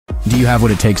Do you have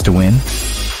what it takes to win?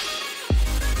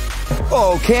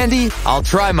 Oh, Candy, I'll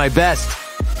try my best.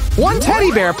 One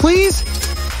teddy bear, please.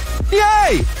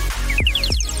 Yay!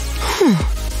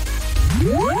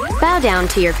 Bow down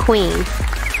to your queen.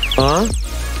 Huh?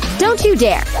 Don't you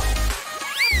dare.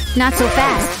 Not so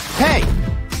fast. Hey!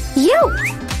 You!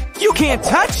 You can't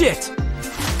touch it!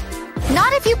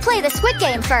 Not if you play the Squid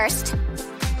Game first.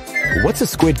 What's a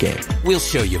Squid Game? We'll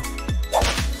show you.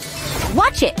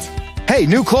 Watch it. Hey,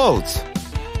 new clothes!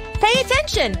 Pay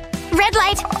attention. Red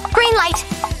light, green light.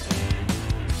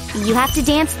 You have to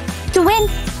dance to win.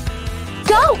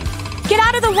 Go! Get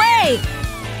out of the way!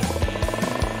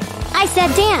 I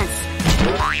said dance.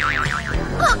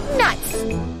 Oh,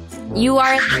 nuts. You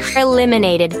are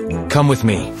eliminated. Come with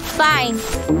me. Fine.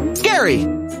 Scary!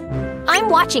 I'm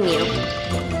watching you.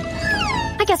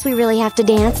 I guess we really have to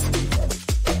dance.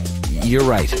 You're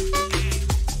right.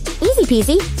 Easy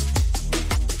peasy.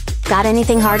 Got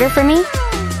anything harder for me?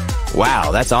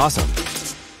 Wow, that's awesome.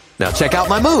 Now check out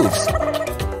my moves.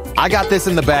 I got this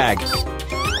in the bag.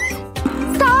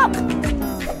 Stop!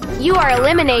 You are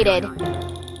eliminated.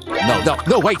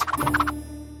 No, wait.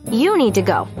 You need to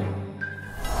go.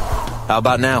 How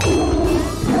about now?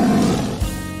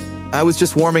 I was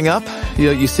just warming up,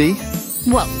 you see?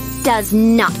 Whoa, does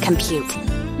not compute.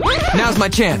 Now's my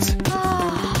chance.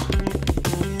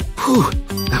 Whew,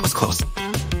 that was close.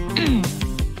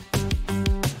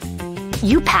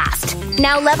 You passed.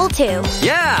 Now level 2.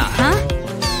 Yeah! Huh?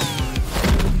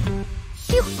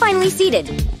 You finally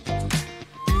seated.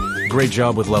 Great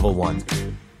job with level 1.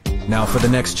 Now for the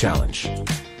next challenge.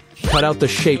 Cut out the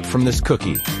shape from this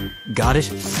cookie. Got it?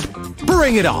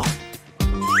 Bring it on!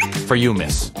 For you,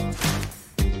 miss.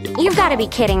 You've got to be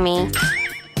kidding me.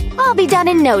 I'll be done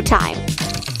in no time.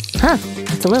 Huh,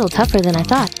 it's a little tougher than I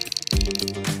thought.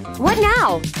 What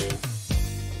now?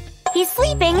 He's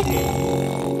sleeping.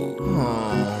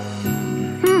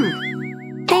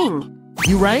 Thing.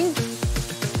 You rang?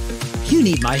 You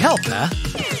need my help, huh?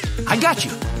 I got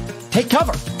you. Take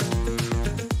cover.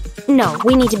 No,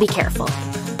 we need to be careful.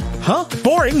 Huh?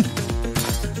 Boring.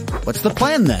 What's the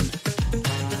plan then?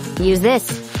 Use this.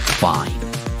 Fine.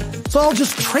 So I'll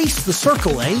just trace the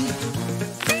circle, eh?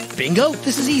 Bingo,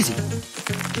 this is easy.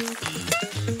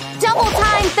 Double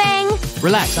time thing!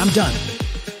 Relax, I'm done.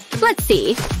 Let's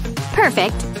see.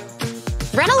 Perfect.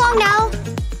 Run along now.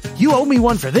 You owe me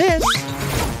one for this.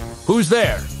 Who's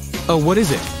there? Oh, what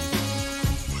is it?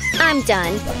 I'm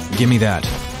done. Give me that.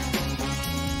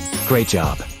 Great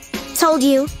job. Told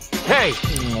you. Hey!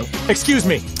 Excuse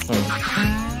me.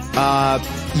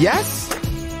 Yes?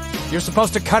 You're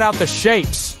supposed to cut out the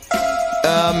shapes.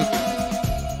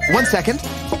 1 second.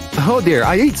 Oh dear,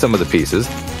 I ate some of the pieces.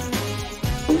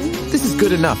 This is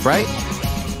good enough, right?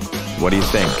 What do you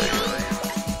think?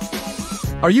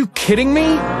 Are you kidding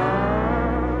me?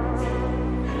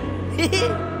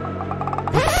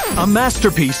 A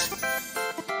masterpiece.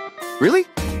 Really?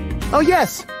 Oh,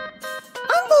 yes.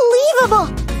 Unbelievable.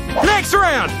 Next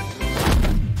round!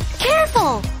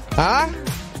 Careful. Huh?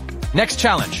 Next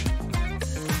challenge.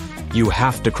 You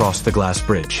have to cross the glass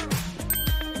bridge.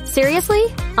 Seriously?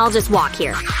 I'll just walk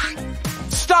here.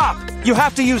 Stop! You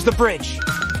have to use the bridge.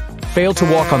 Fail to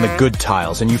walk on the good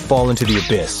tiles and you fall into the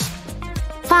abyss.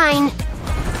 Fine.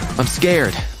 I'm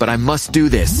scared, but I must do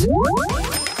this.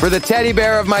 For the teddy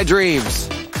bear of my dreams.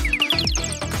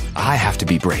 I have to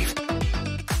be brave.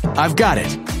 I've got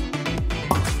it.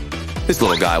 This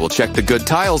little guy will check the good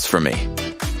tiles for me.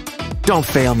 Don't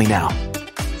fail me now.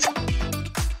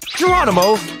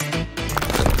 Geronimo!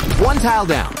 1 tile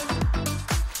down.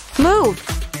 Move.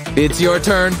 It's your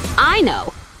turn. I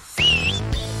know.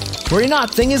 Worry not,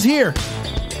 thing is here.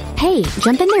 Hey,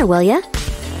 jump in there, will ya?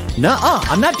 Nuh-uh,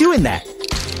 I'm not doing that.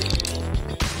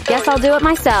 Guess I'll do it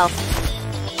myself.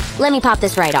 Let me pop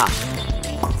this right off.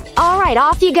 All right,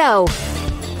 off you go.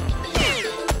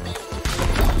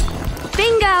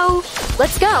 Bingo!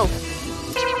 Let's go.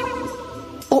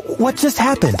 Oh, what just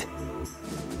happened?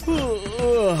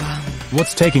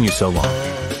 What's taking you so long?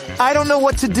 I don't know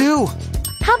what to do.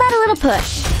 How about a little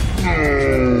push?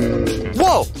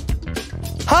 Whoa!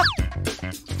 Huh?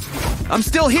 I'm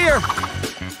still here.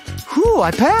 Whew,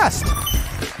 I passed.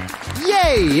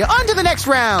 Yay! On to the next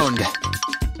round.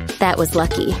 That was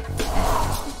lucky.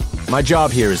 My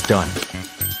job here is done.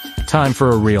 Time for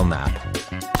a real nap.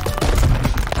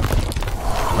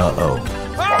 Uh-oh.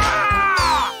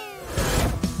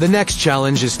 The next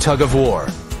challenge is tug of war.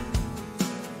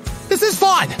 This is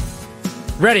fun.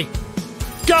 Ready.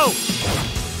 Go!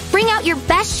 Bring out your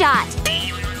best shot.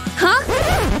 Huh?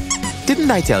 Didn't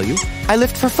I tell you? I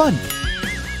lift for fun.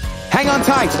 Hang on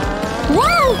tight.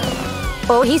 Whoa!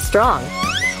 Oh, he's strong.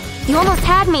 You almost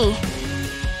had me.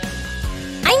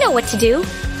 I know what to do.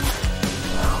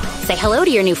 Say hello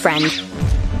to your new friend.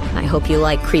 I hope you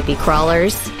like creepy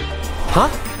crawlers. Huh?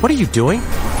 What are you doing?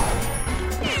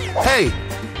 Hey!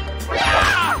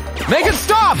 Make it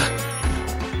stop!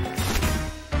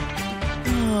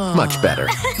 Much better.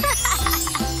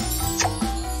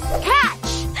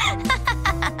 Catch!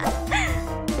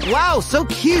 Wow, so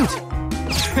cute!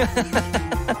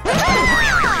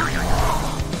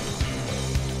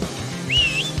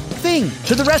 Thing,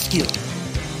 to the rescue!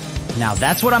 Now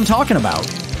that's what I'm talking about.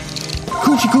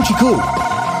 Coochie coochie coo!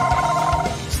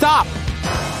 Stop!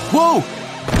 Whoa!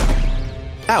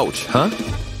 Ouch, huh?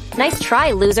 Nice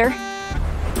try, loser.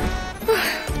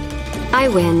 I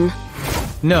win.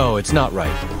 No, it's not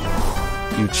right.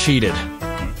 You cheated.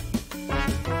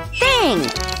 Thing!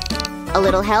 A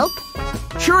little help?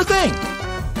 Sure thing!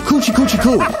 Coochie coochie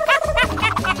coo!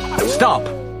 Stop!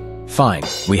 Fine,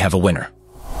 we have a winner.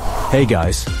 Hey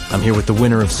guys, I'm here with the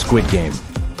winner of Squid Game.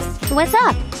 What's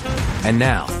up? And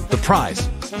now, the prize.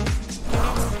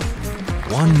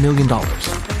 $1 million.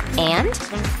 And?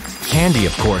 Candy,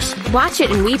 of course. Watch it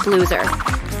and weep, loser.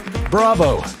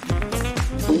 Bravo!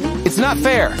 It's not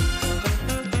fair!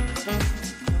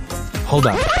 Hold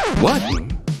up. What?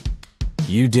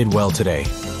 You did well today.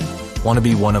 Want to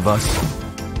be one of us?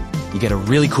 You get a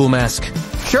really cool mask.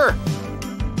 Sure.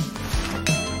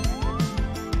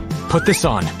 Put this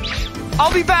on.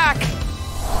 I'll be back!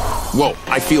 Whoa,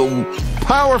 I feel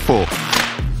powerful.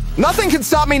 Nothing can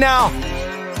stop me now!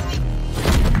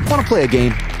 Want to play a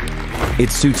game?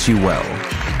 It suits you well.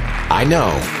 I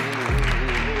know.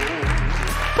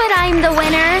 But I'm the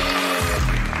winner.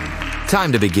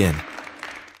 Time to begin.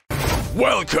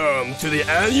 Welcome to the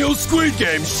annual Squid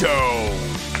Game show!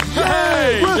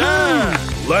 Hey! Yeah!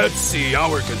 Let's see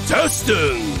our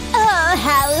contestants! Oh,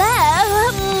 hello!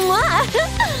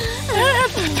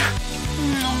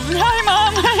 Hi,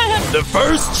 Mom. The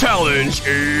first challenge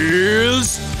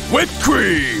is whipped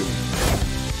cream!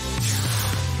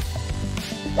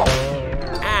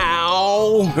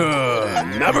 Ow!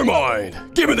 Never mind.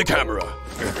 Give me the camera.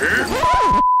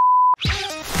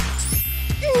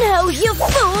 No, you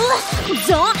fool!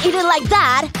 Don't eat it like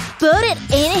that! Put it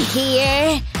in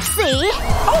here! See?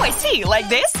 Oh, I see. Like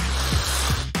this?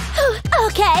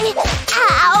 Okay.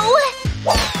 Ow!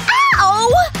 Ow!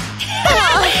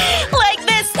 Like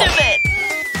this, stupid.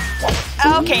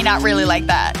 Okay, not really like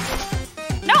that.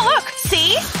 No, look.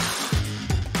 See?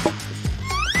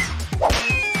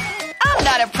 I'm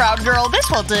not a proud girl. This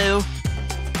will do.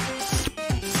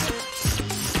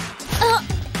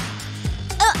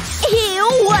 Ew,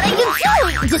 what are you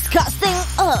doing? Disgusting.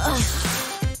 Oh,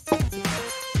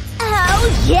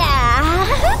 yeah.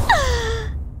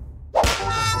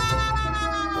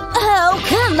 Oh,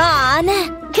 come on.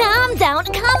 Calm down.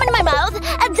 Come in my mouth.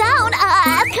 Down.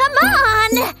 Come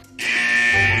on.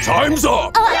 Time's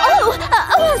up!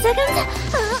 1 second.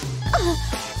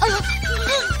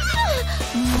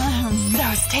 That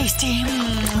was tasty.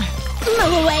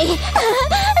 Move away.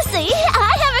 See,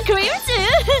 I have a cream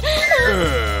too.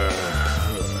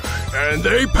 And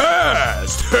they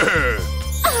passed!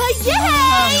 Yay!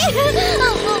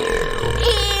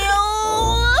 Ew.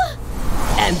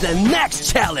 And the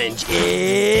next challenge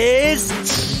is...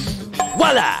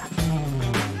 voila!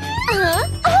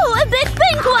 Oh, a big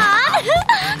pink one!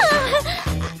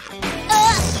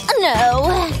 No.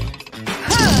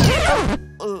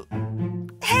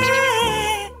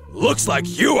 Looks like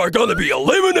you are gonna be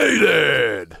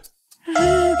eliminated!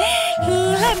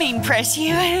 Let me impress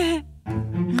you.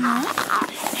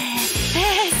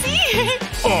 See?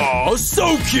 Aw,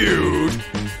 so cute!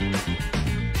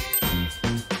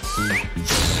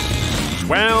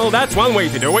 Well, that's one way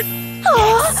to do it.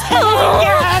 Yes!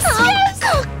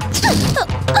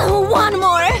 One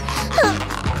more.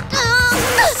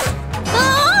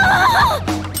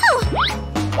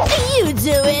 You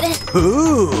do it.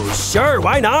 Ooh, sure,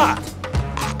 why not?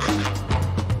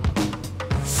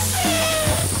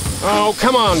 Oh,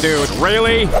 come on, dude.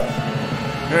 Really?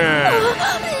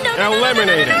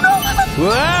 Eliminated.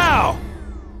 Wow!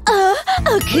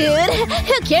 Good.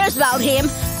 Who cares about him?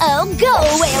 Oh, go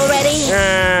away already.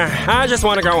 I just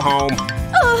want to go home.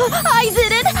 Oh, I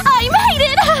did it. I made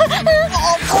it.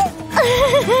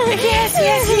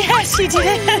 Yes, you did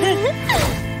it.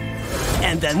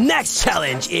 And the next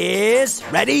challenge is...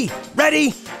 ready?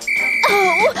 Ready?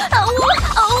 Lower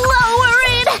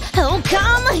it. Oh,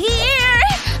 come here.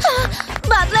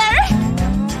 Butler,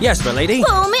 Yes, my lady.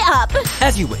 pull me up.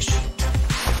 As you wish.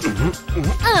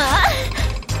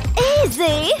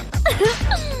 Easy.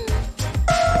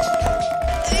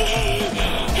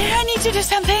 I need to do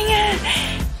something.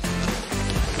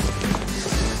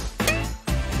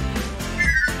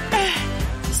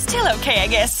 Still okay, I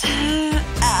guess. Ew!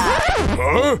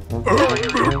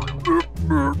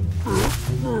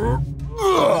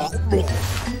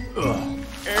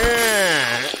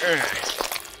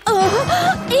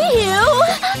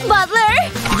 Butler!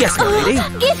 Yes, my lady.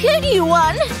 Give her a new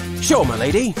one! Sure, my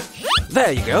lady.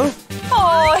 There you go.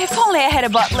 Oh, if only I had a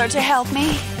butler to help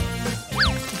me.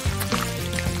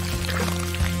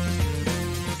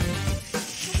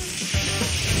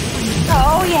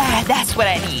 Oh yeah, that's what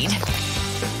I need.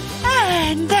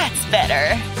 Ah, that's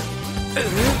better.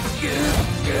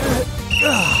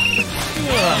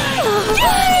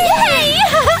 Yay!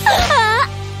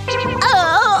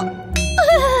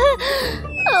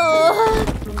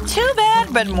 Too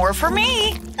bad, but more for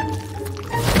me.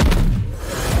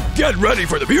 Get ready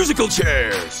for the musical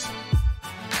chairs.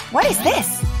 What is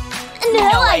this?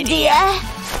 No idea!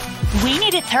 We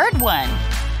need a third one.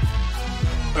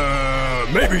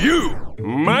 Maybe you.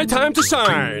 My time to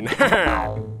shine.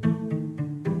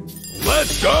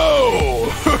 Let's go.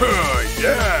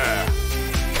 Yeah.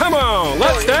 Come on,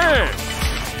 let's dance.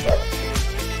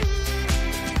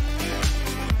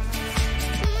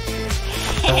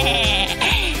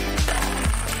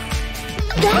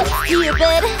 That's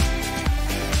stupid!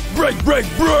 Break, break,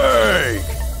 break.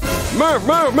 Move,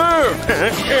 move, move.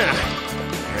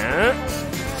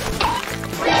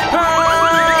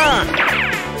 Ah!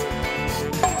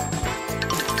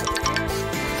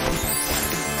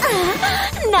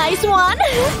 Nice one!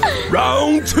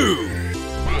 Round 2.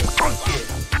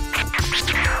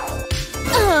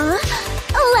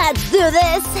 Let's do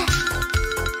this!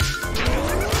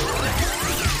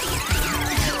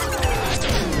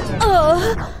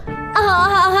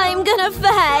 I'm gonna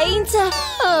faint!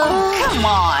 Come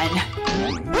on.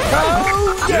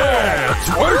 Oh, yeah.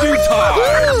 Twerking time.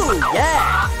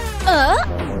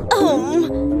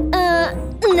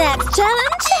 Next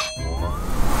challenge?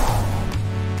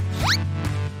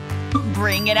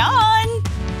 Bring it on.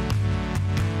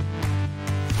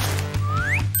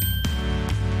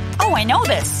 Oh, I know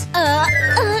this.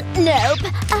 Nope.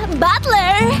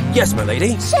 Butler! Yes, my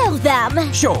lady. Show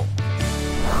them! Sure.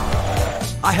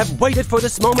 I have waited for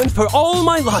this moment for all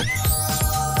my life.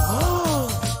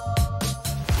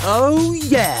 Oh,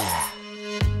 yeah.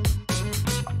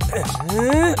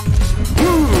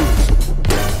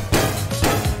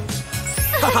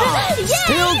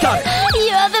 Still got it.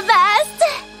 You're the best!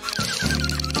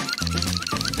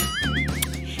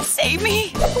 Save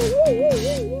me.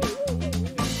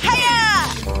 Hiya!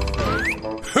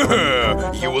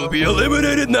 You will be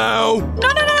eliminated now.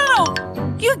 No.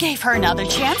 You gave her another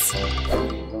chance.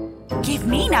 Give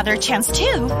me another chance,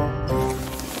 too.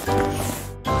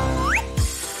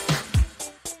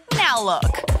 Now look.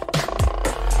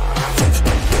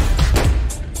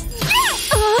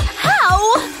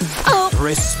 How?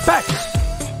 Respect.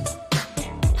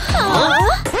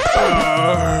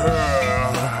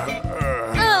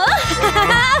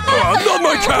 Not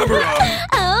my camera.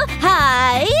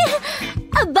 Hi!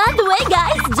 By the way,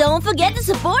 guys, don't forget to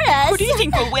support us! Who do you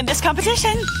think will win this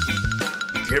competition?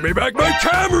 Give me back my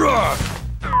camera.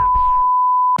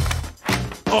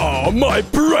 Oh, my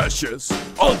precious.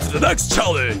 On to the next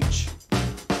challenge.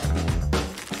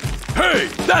 Hey,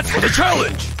 that's for the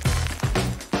challenge.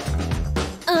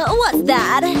 What's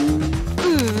that?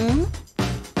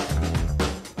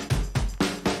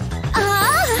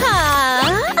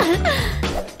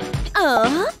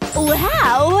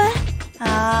 Wow!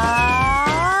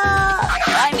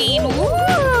 I mean,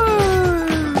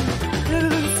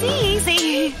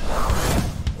 easy.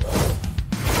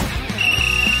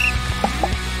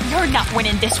 You're not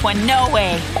winning this one, no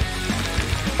way.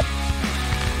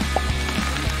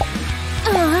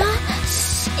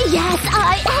 Yes,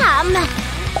 I am!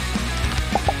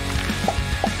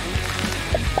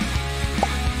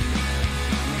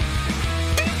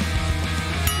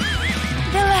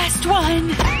 The last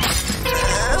one.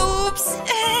 Oops.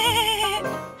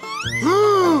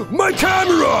 My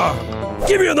camera!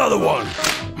 Give me another one.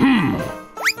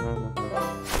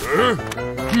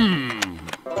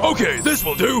 Okay, this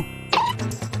will do.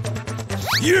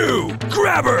 You,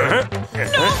 grab her!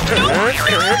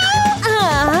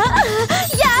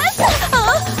 Yes!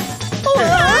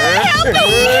 Help me!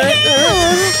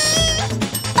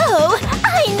 Oh,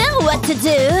 I know what to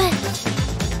do!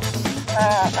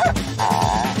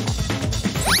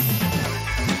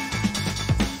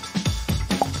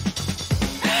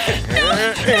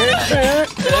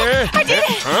 I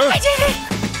did it!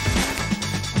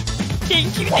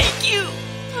 Thank you.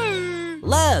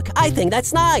 Look, I think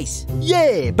that's nice.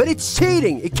 Yeah, but it's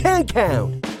cheating. It can't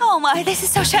count. Oh my, this is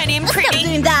so shiny and Stop pretty.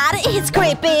 doing that! It's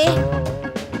creepy!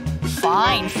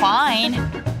 Fine.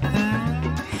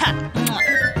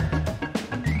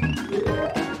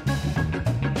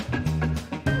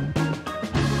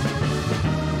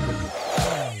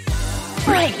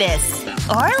 this.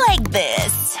 Or like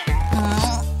this.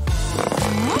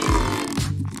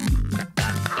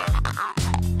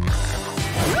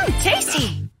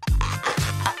 Tasty!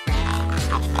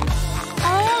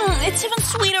 It's even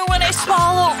sweeter when I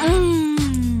swallow.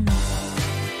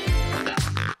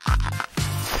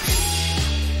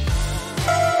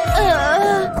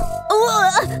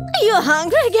 You're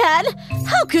hungry again?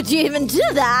 How could you even do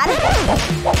that?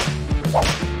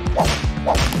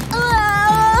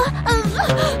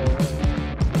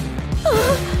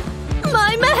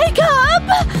 My makeup!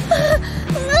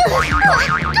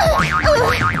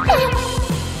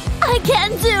 I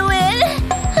can't do it!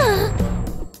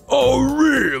 Oh,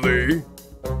 really?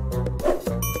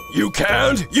 You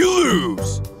can't? You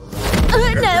lose!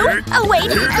 No! Wait!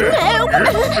 No!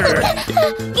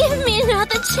 Give me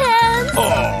another chance!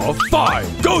 Oh, fine!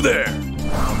 Go there!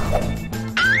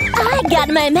 I got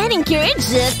my manicure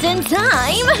just in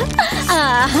time!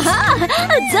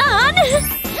 Done!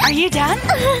 Are you done?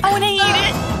 I wanna eat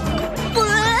it.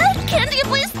 Can't you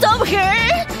please stop her?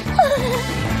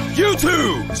 You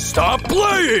two! Stop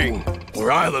playing!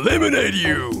 Or I'll eliminate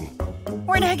you!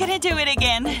 We're not gonna do it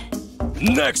again.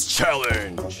 Next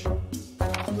challenge!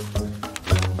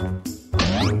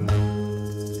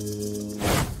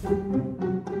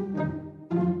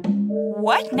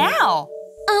 What now?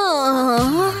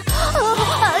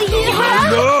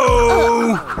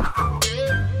 No!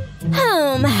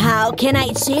 How can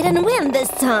I cheat and win this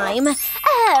time?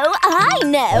 Oh, I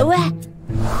know!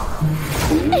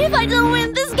 If I don't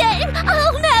win this game,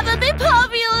 I'll never be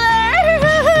popular!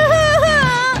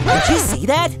 Did you see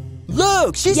that?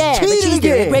 Look, she's Yeah, but cheating she's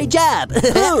doing a again. great job.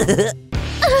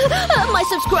 My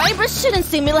subscribers shouldn't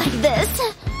see me like this.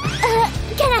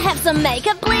 Can I have some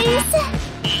makeup, please?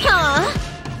 Huh?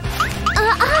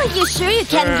 Are you sure you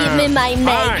can give me my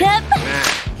makeup?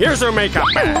 Here's her makeup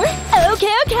bag.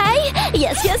 Okay.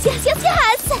 Yes.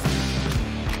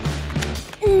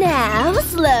 Now,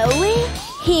 slowly.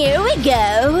 Here we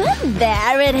go.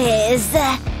 There it is.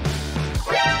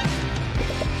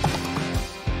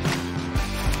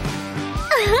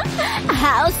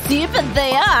 How stupid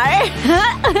they are.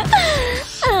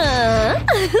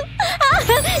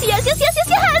 Yes.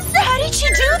 How did you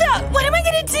do that? What am I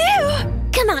gonna do?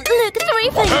 Come on, look, 3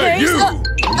 fingers. Hey, you!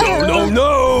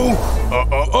 No!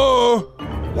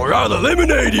 Or I'll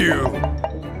eliminate you!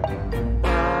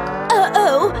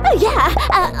 Yeah.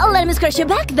 Let me scratch your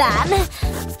back then.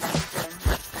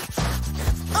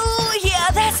 Oh,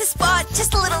 yeah, that's the spot.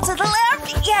 Just a little to the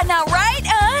left. Yeah, now right.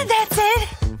 That's it.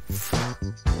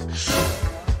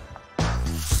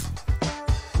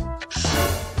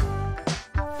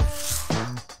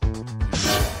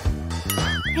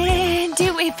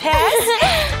 Do we pass?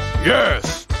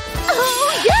 Yes!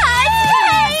 Oh,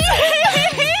 yes!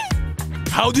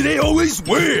 How do they always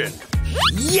win?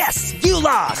 Yes, you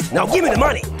lost. Now give me the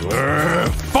money.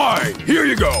 Fine, here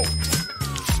you go.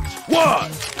 What?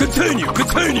 Continue.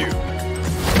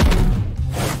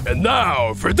 And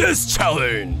now for this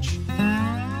challenge.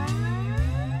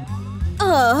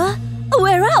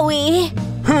 Where are we?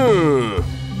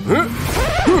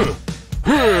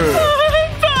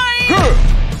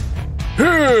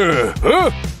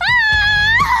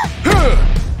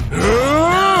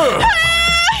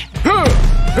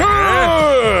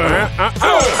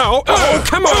 Oh,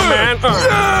 come on, man!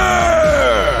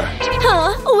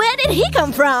 Huh? Where did he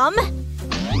come from?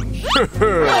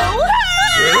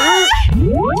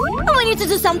 We need to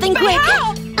do something quick.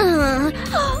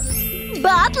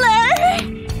 Butler!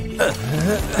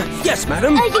 Yes,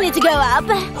 madam. You need to go up.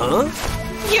 Huh?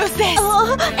 Use this.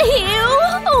 Oh,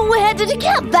 ew! Where did you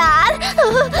get that?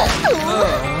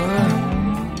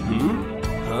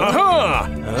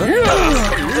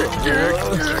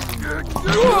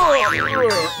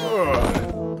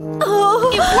 Oh,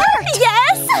 it worked!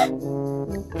 Yes!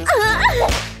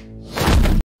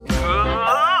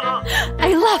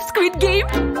 I love Squid Game.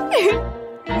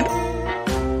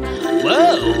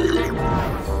 Whoa!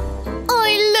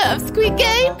 I love Squid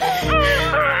Game.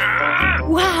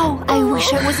 Wow, I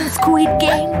wish I was in Squid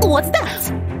Game. What's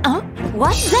that?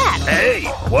 What's that? Hey,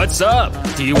 what's up?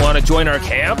 Do you want to join our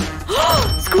camp?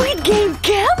 Squid Game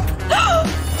camp?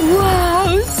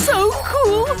 Wow, so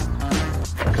cool.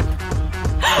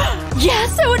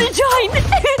 Yes, I want to join.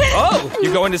 Oh,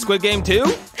 you going to Squid Game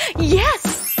too?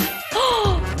 Yes.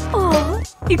 Oh,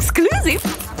 exclusive.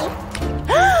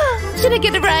 Should I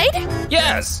get a ride?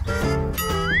 Yes.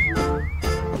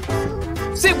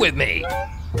 Sit with me.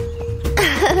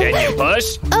 Can you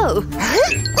push? Oh.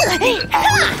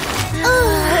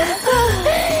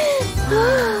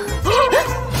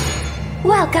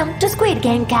 Welcome to Squid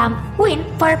Game Camp. Win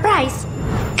for a prize.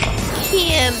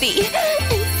 Candy.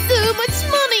 And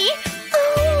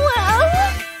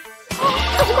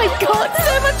Oh my god,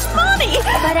 so much money!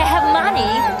 But I have money.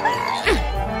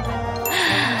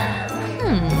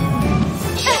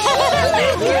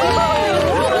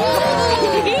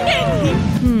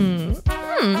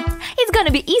 It's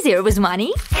gonna be easier with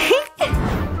money.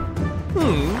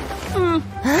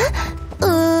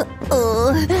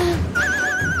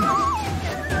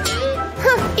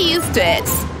 Used to it.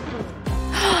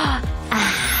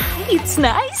 It's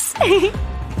nice.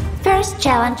 First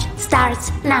challenge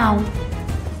starts now.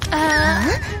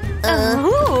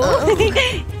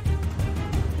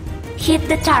 Hit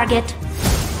the target.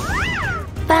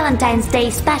 Valentine's Day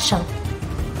special.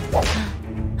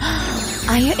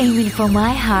 Are you aiming for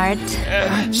my heart?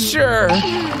 Sure.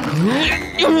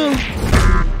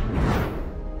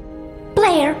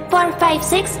 Player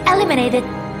 456 eliminated.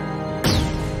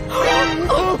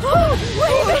 I'll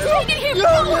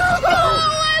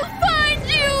find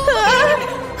you!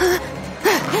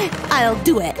 I'll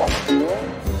do it.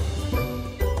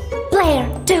 Player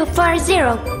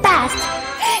 240 passed.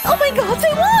 Oh my god, I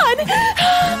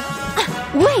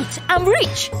won! Wait, I'm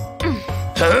rich.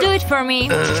 Do it for me.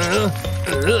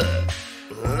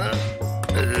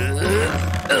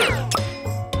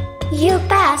 You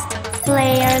passed.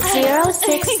 Player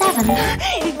 067.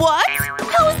 What?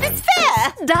 How is this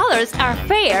fair? Dollars are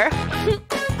fair.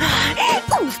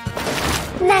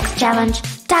 Next challenge,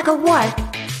 tug of war.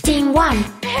 Team 1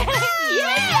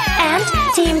 and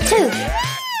Team 2.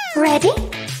 Ready?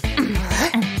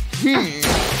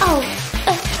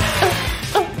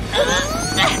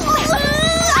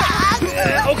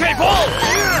 Okay, pull!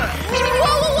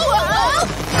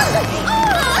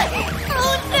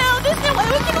 Oh no, there's no way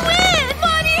we can win!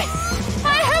 Money! I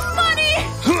have money!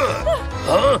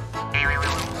 Huh?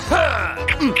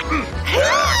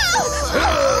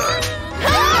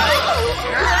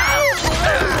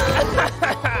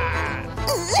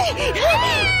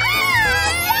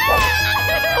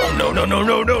 Oh, no, no, no,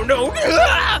 no, no, no!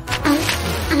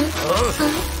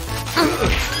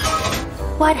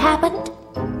 What happened?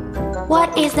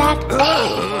 What is that?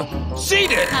 She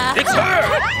did! It's her!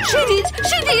 She did!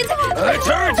 It's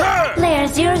her! It's her! Player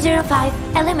 005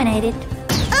 eliminated.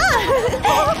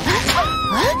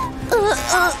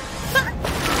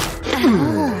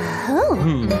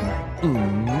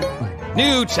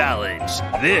 New challenge.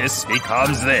 This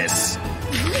becomes this.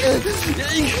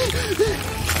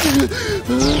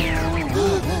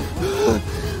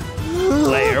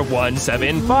 Player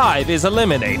 175 is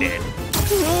eliminated.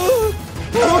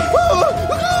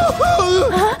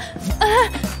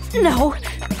 No.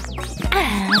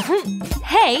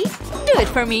 Hey, do it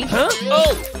for me. Huh?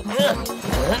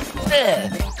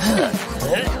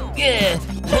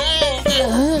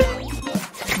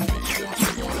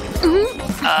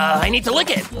 I need to lick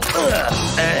it.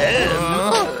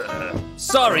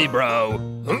 Sorry, bro.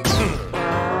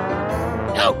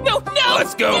 No, no, no!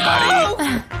 Let's go,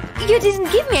 buddy. You didn't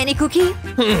give me any cookie.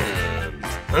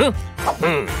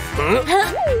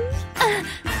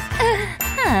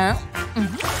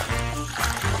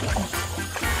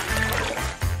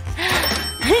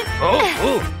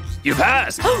 Oh, you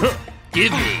passed.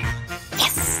 Give me.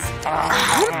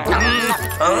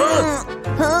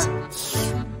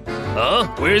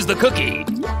 Where's the cookie?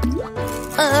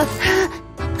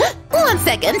 1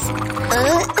 second.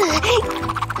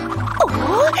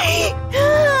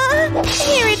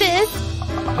 Here it is.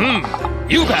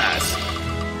 You pass.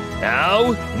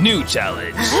 Now, new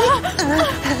challenge.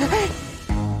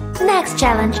 Next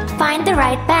challenge, find the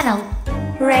right panel.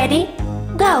 Ready?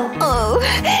 Go. Oh,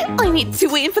 I need to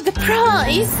win for the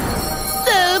prize.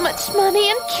 So much money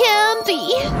and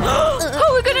candy. How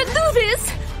are we gonna do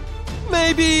this?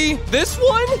 Maybe this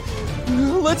one?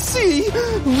 Let's see.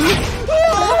 Let's go.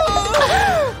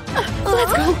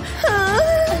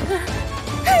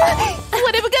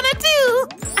 What are we gonna do?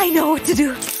 I know what to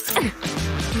do.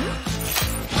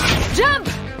 Jump!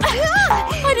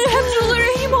 I don't have jewelry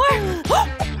anymore.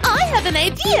 I have an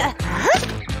idea.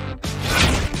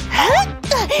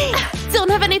 Don't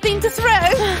have anything to throw.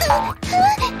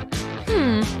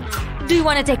 Do you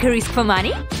want to take a risk for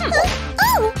money?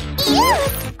 Oh, yes.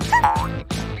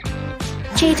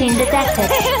 Cheating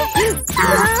detected.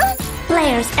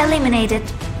 Players eliminated.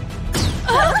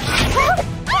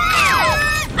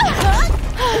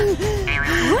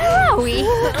 Where are we?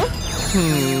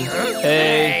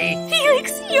 Hey.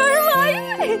 Felix, you're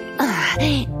alive!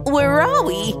 Where are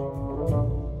we?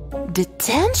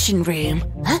 Detention room.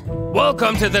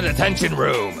 Welcome to the detention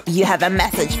room. You have a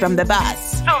message from the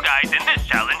boss. So guys, in this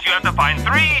challenge you have to find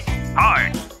 3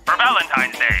 cards for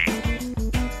Valentine's Day.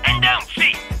 And don't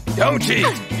cheat! Don't cheat!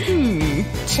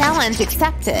 Challenge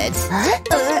accepted.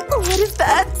 What is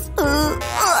that?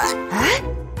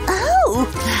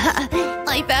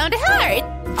 I found a heart.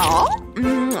 Oh?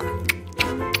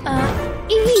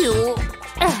 Ew.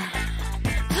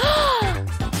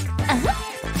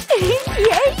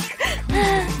 Yay!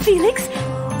 Felix,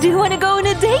 do you want to go on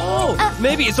a date? Oh,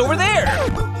 maybe it's over there.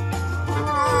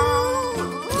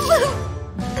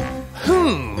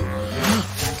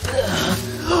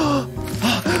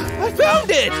 I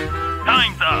found it!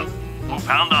 Time's up. Who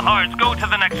found the hearts go to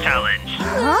the next challenge.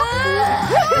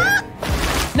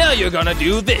 Now you're gonna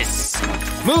do this.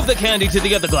 Move the candy to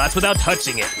the other glass without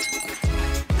touching it.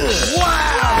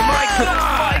 Wow! My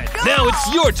God! Now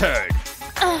it's your turn.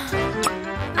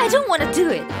 I don't want to do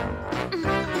it.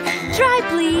 Try,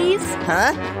 please.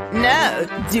 Huh? No,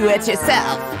 do it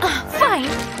yourself. Fine,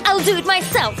 I'll do it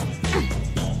myself.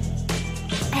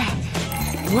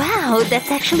 Wow, that's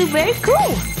actually very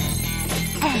cool.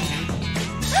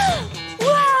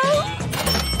 Wow!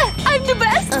 I'm the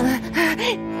best!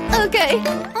 Okay,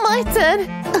 my turn.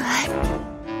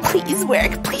 Please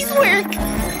work, please work.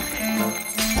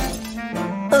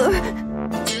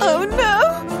 Oh no!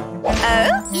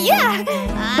 Oh, yeah!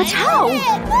 But how?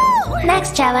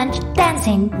 Next challenge,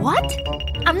 dancing. What?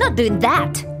 I'm not doing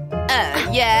that.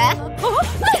 Yeah?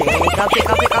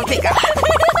 Tickle.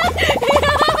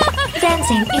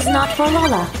 Dancing is not for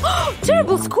Lola.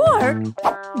 Terrible score!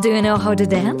 Do you know how to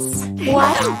dance?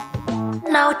 What?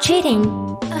 No cheating.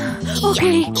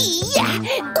 Okay. Yeah!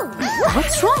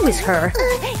 What's wrong with her?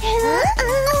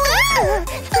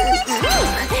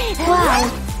 Wow.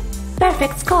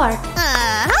 Perfect score.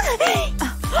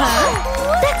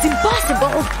 That's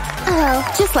impossible! Oh,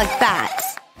 just like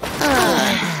that.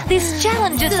 These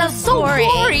challenges are so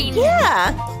boring!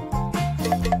 Yeah!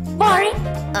 Boring?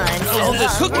 All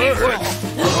this cooking work.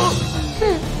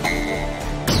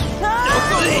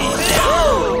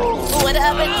 What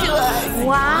happened to us?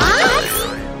 What?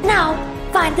 Now,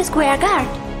 find the square guard.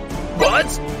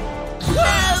 What?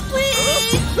 Oh,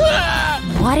 please!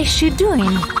 What is she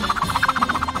doing?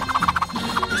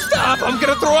 Stop! I'm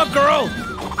gonna throw up, girl!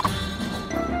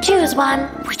 Choose one.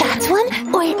 That one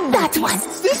or that one?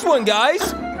 It's this one,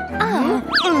 guys!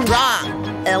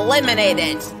 Wrong.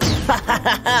 Eliminated.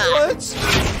 What?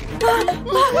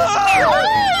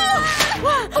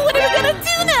 What are we gonna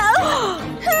do now?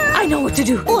 I know what to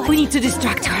do. We need to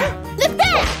distract her.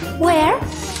 Where?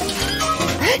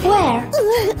 Where?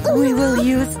 We will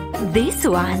use this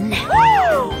one.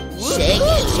 Shake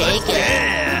it.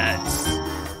 Dance!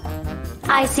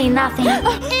 I see nothing.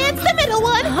 It's the middle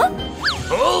one.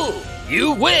 Oh!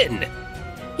 You win!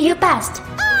 You passed.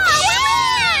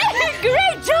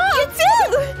 Great job! You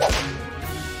too!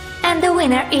 And the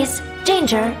winner is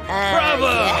Ginger.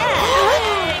 Bravo!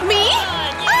 Me?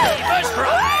 Let's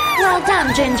try! Well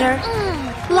done, Ginger.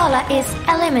 Lola is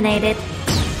eliminated.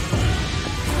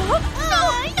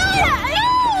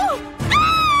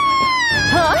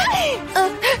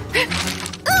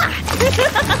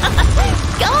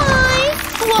 Guys!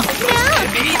 What now,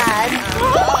 Dad?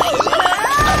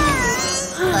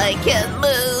 I can't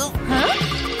move.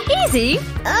 Easy.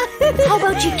 How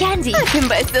about you, Candy? I can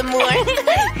buy some more.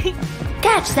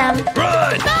 Catch them.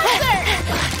 Run!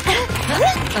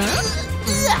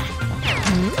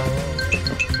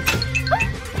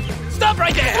 Stop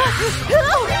right there!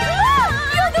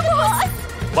 You're the boss!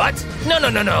 What?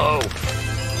 No.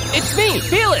 It's me,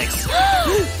 Felix!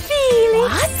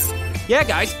 Felix? What? Yeah,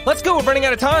 guys, let's go. We're running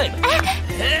out of time.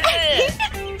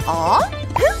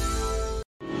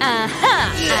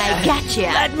 I gotcha.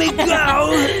 Let me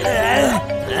go!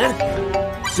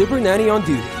 Super Nanny on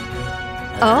duty.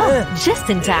 Oh, just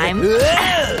in time.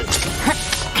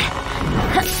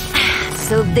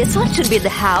 So this one should be the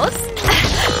house?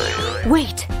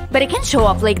 Wait, but it can show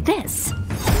up like this.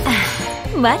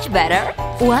 Much better.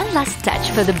 One last touch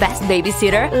for the best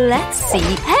babysitter. Let's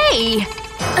see. Hey!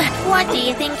 What do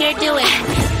you think you're doing?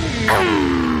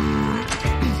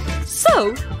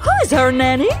 So, who is our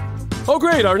nanny? Oh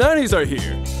great, our nannies are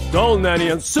here. Doll nanny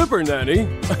and super nanny.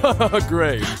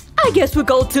 Great. I guess we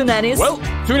call two nannies. Well,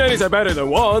 two nannies are better than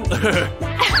one.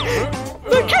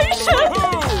 Vacation!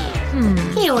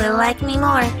 You will like me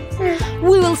more.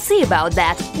 We will see about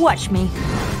that. Watch me.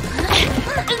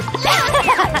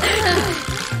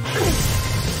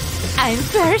 I'm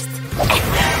first.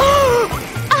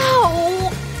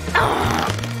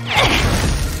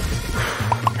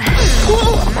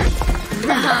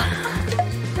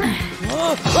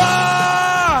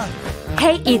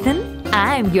 Hey, Ethan.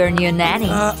 I'm your new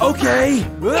nanny. Okay.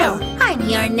 No, I'm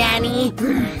your nanny.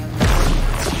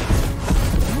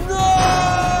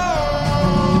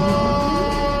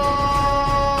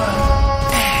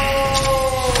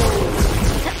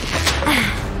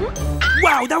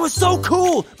 Wow, that was so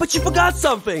cool! But you forgot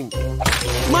something.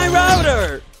 My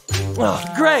router! Oh,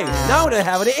 great, now I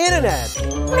have the internet.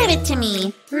 Leave it to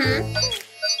me.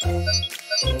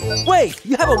 Wait,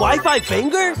 you have a Wi-Fi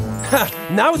finger?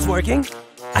 Now it's working.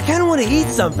 I kind of want to eat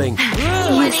something.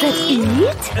 You said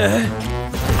eat?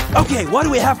 Okay, what do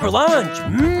we have for lunch?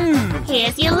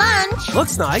 Here's your lunch.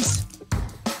 Looks nice.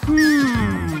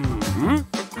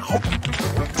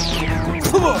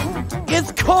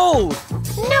 It's cold.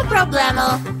 No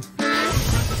problemo.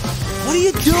 What are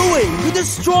you doing? You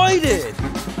destroyed it.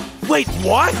 Wait,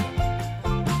 what?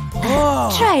 Oh,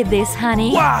 Try this,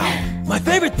 honey. wow, my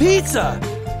favorite pizza.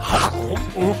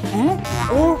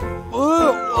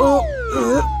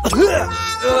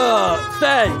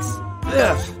 Thanks.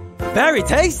 Very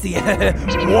tasty.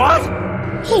 What?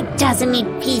 He doesn't need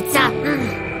pizza.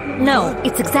 No,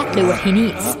 it's exactly what he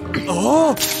needs.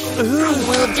 Oh, I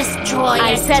will destroy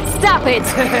I it. said stop it!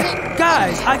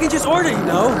 guys, I can just order, you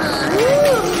know.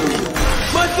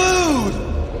 My food!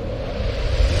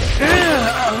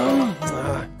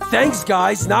 Thanks,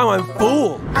 guys. Now I'm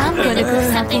full. I'm gonna cook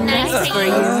something nice for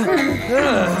you.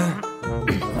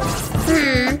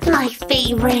 My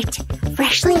favorite.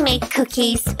 Freshly made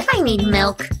cookies. I need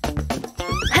milk.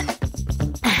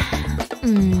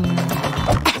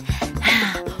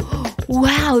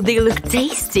 Wow, they look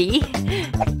tasty.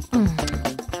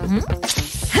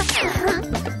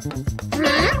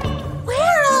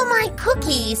 Where are all my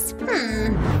cookies?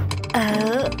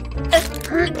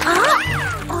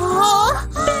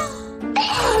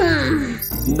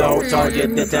 No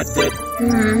target detected.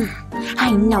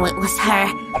 I know it was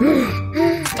her.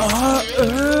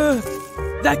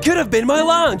 That could have been my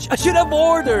lunch. I should have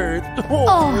ordered.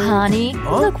 Oh, honey,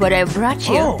 look what I brought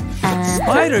you. Oh,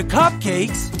 spider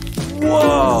cupcakes.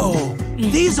 Whoa,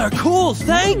 these are cool.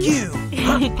 Thank you.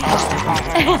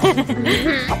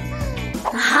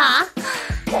 Huh?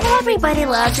 Everybody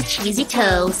loves a cheesy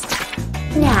toast.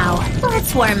 Now,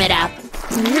 let's warm it up.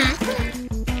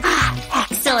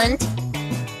 Excellent.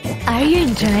 Are you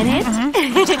enjoying it?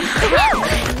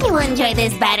 You'll enjoy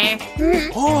this better.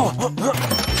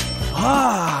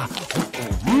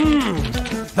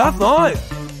 That's nice.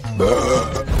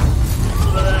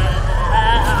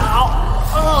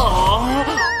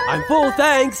 I'm full,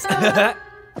 thanks.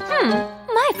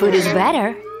 My food is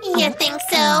better. You think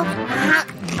so?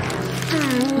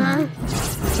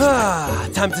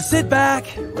 Time to sit back,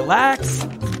 relax,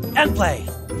 and play.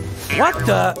 What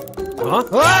the? Huh?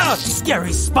 Ah,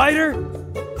 scary spider!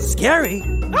 Scary?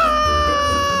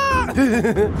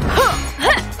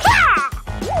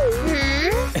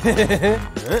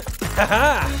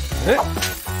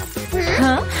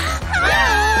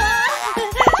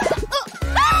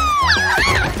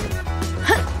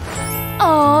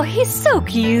 Oh, he's so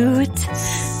cute.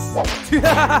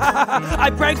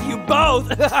 I pranked you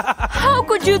both. How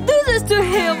could you do this to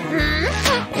him?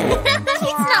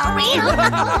 It's not real.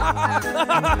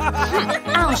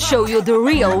 I'll show you the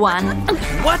real one.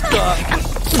 What the?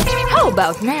 How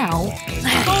about now?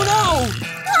 Oh no!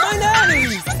 My nanny!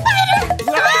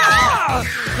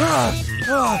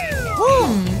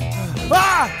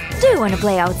 Do you want to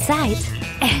play outside?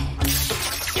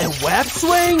 A web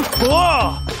swing?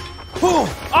 Whoa! Oh,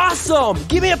 awesome!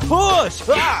 Give me a push!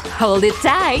 Hold it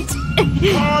tight.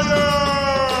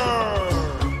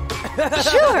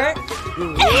 Sure.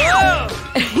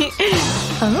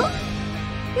 Huh?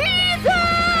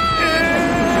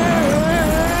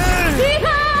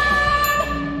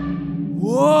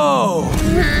 Whoa!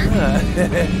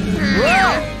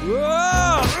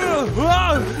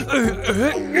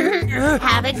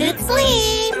 Have a good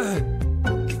sleep.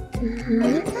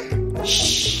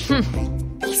 Shh.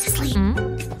 He's asleep.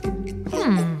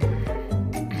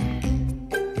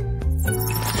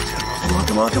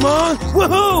 Come on, come on!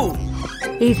 Woohoo!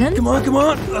 Ethan? Come on, come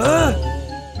on!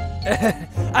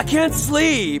 I can't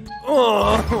sleep!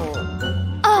 Oh.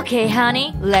 Okay,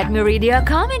 honey, let me read you a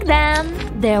comic then.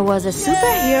 There was a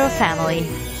superhero family.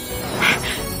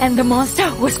 And the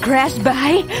monster was crashed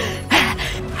by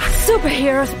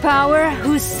superhero's power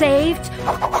who saved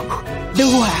the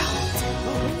world.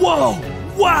 Whoa!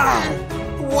 Wow!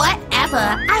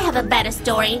 Whatever. I have a better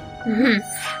story.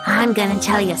 I'm gonna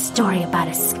tell you a story about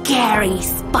a scary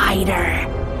spider.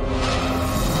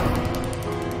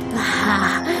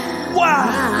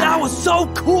 Wow! That was so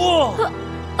cool!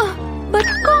 But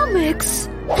comics...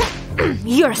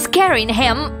 You're scaring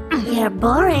him. You're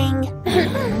boring.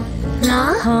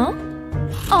 No? Huh?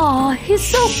 Oh, he's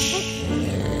so...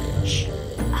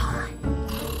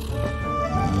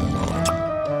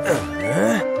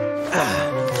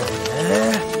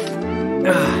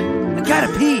 I gotta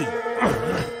pee.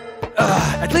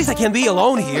 At least I can be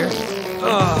alone here.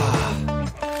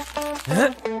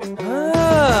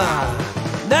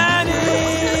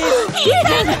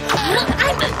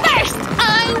 I'm first!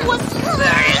 I was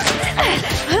first!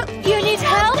 You need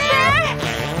help there?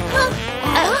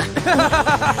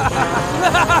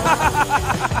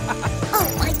 Oh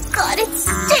my god, it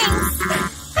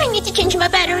stinks! I need to change my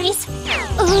batteries.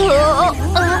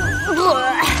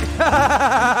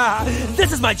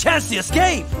 This is my chance to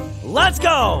escape! Let's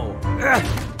go!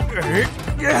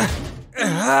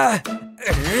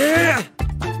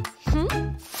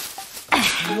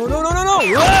 No, no, no, no, no!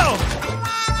 Whoa!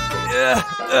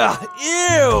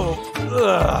 Ew!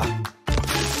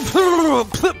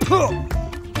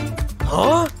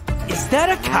 Huh? Is that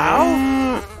a cow?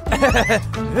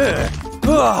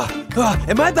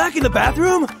 Am I back in the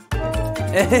bathroom?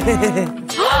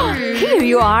 Here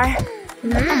you are.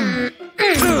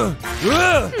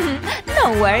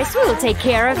 No worries, we'll take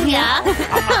care of you.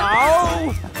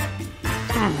 Ow!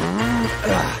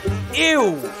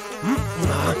 Ew!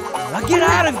 Get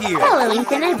out of here! Hello,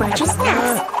 Ethan. I brought you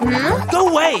snacks. Go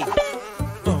away!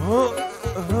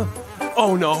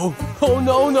 Oh no! Oh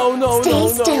no, no, no, Stay no,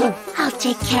 still. no! I'll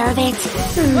take care of it.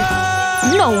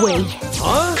 No way.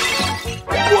 Huh?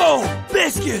 Whoa!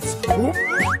 Biscuits!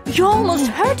 You almost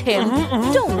hurt him.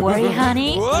 Don't worry,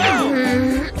 honey.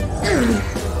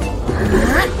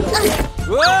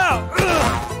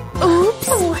 Oops.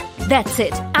 That's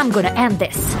it. I'm gonna end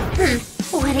this.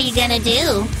 What are you gonna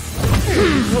do?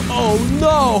 Oh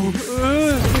no!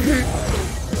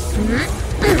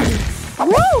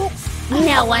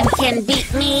 No one can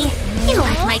beat me. You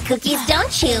like my cookies,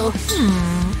 don't you?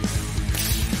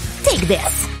 Take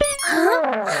this.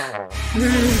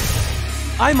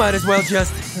 I might as well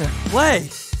just play.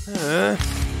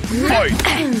 Fight!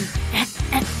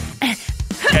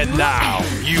 And now,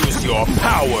 use your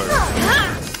power!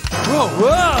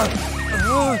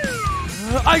 Whoa!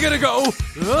 I gotta go!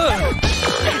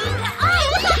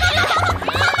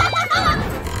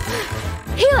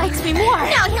 He likes me more.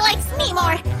 No, he likes me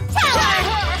more. Tower!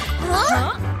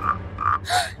 Huh?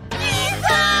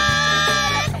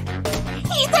 Ethan!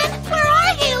 Ethan, where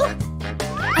are you?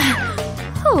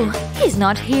 Oh, he's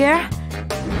not here.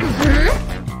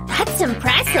 That's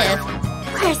impressive.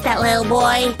 Where's that little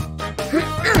boy?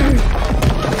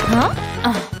 Huh?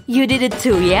 You did it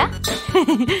too, yeah?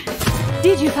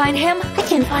 Did you find him? I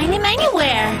can't find him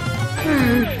anywhere.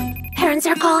 Parents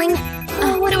are calling.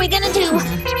 What are we gonna do?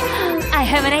 I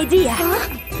have an idea.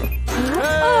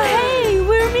 Oh, hey,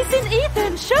 we're missing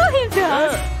Ethan. Show him to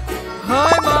us.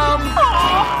 Hi, Mom!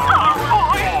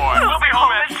 We'll be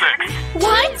home at 6.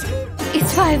 What?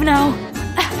 It's 5 now.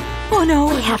 Oh no.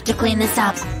 We have to clean this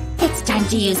up. It's time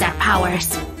to use our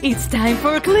powers. It's time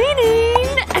for cleaning.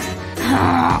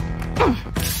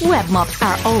 Web mops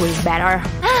are always better.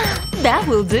 That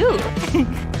will do.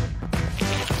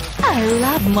 I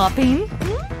love mopping.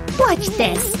 Watch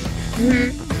this.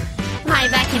 My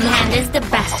vacuum hand is the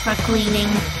best for cleaning.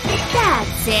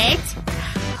 That's it.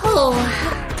 Oh.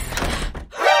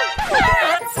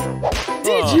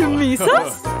 Did you miss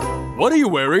us? What are you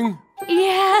wearing?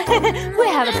 Yeah, we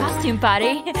have a costume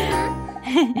party.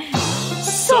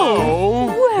 So,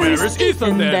 where is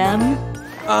Ethan then?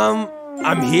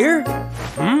 I'm here?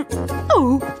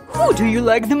 Oh, who do you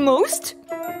like the most?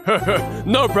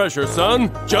 No pressure, son.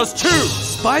 Just choose.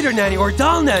 Spider Nanny or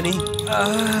Doll Nanny?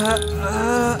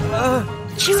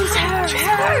 Choose her.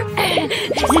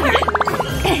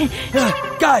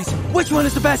 Guys, which one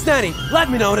is the best nanny? Let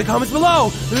me know in the comments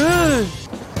below.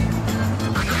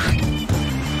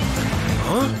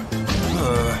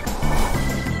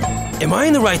 Am I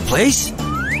in the right place?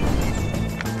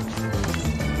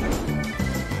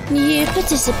 New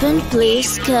participant,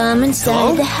 please come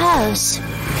inside the house.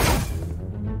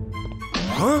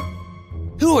 Huh?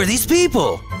 Who are these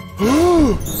people?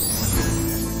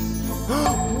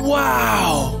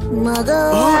 Wow!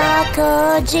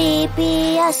 Magawako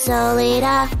GPS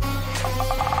solida.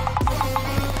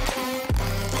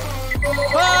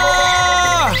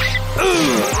 Ah!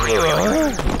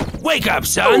 Wake up,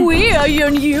 son! We are your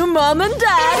new mom and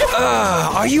dad.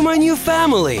 Are you my new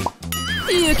family?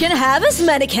 You can have as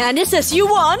many candies as you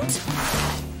want.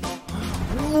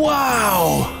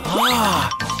 Wow!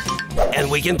 And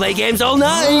we can play games all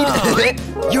night!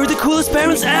 You're the coolest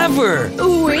parents ever!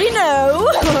 We know.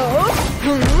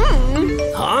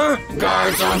 Huh?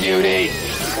 Guards on duty.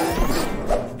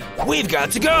 We've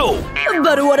got to go!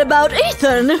 But what about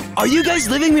Ethan? Are you guys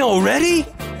leaving me already?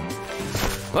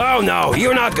 Oh no,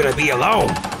 you're not gonna be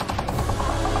alone!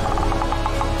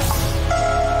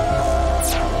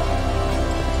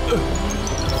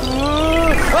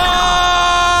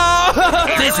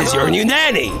 This is your new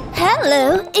nanny!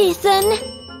 Hello, Ethan.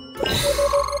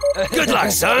 Good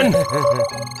luck, son!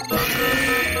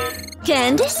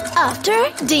 Candies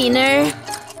after dinner.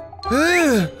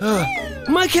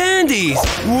 My candies!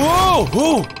 Whoa!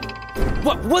 Whoa.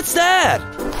 What's that?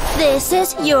 This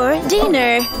is your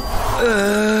dinner.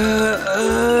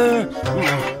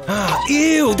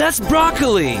 Ew, that's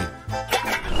broccoli!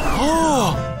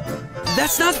 Oh,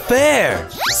 that's not fair!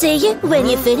 See you when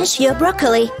you finish your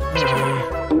broccoli.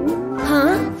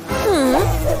 Huh?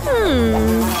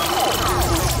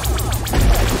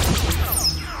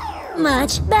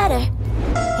 Much better.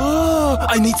 Oh,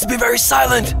 I need to be very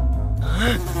silent!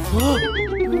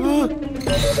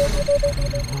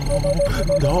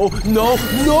 No, no,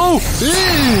 no!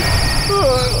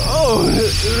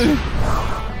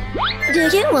 Do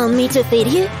you want me to feed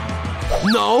you?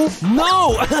 No,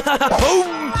 no!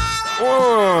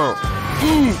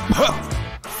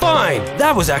 Fine,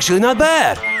 that was actually not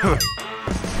bad.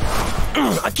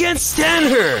 I can't stand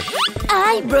her.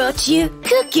 I brought you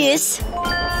cookies.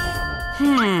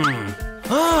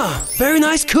 Very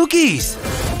nice cookies.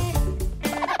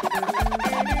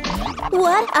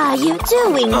 What are you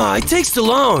doing? It takes too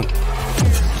long.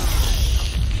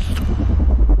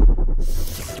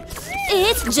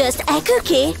 It's just a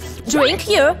cookie. Drink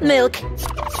your milk.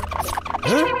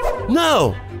 Huh?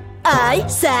 No. I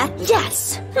said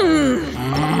yes.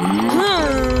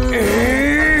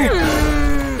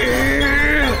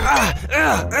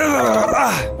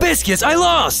 Biscuits, I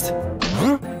lost.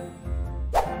 Huh?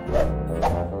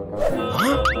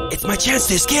 It's my chance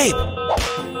to escape.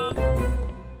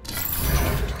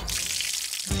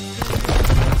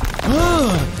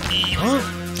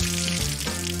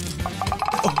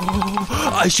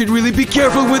 I should really be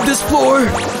careful with this floor.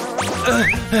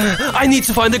 I need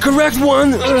to find the correct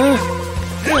one.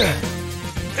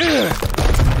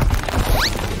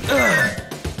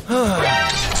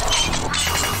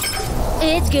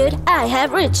 It's good. I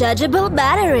have rechargeable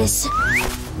batteries.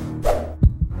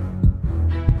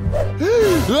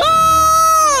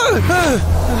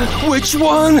 Which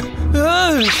one?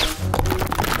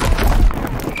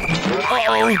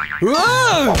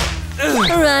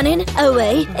 Running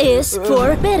away is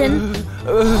forbidden.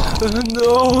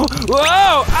 No!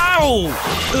 Whoa! Ow!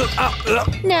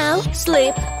 Now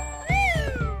sleep.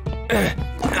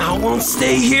 I won't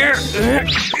stay here.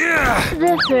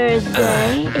 The first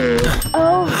day is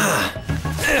over.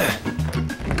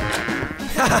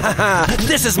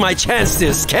 This is my chance to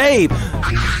escape.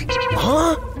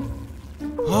 Huh?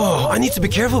 Oh, I need to be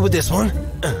careful with this one.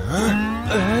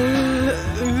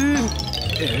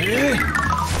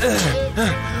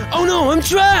 Oh no, I'm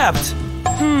trapped!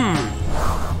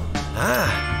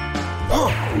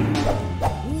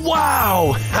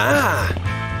 Wow!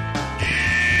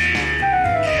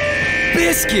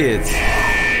 Biscuits!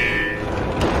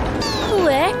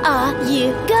 Where are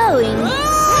you going?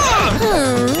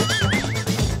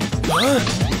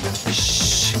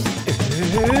 Shh!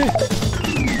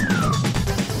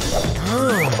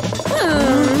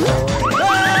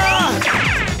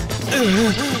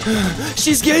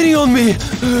 She's gaining on me!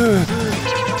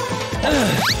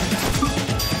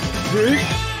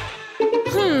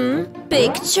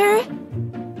 Picture?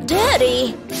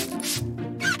 Daddy!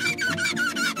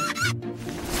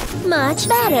 Much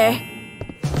better.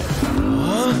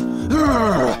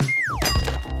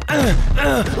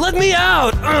 Let me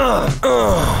out!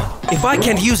 If I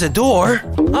can't use a door,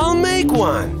 I'll make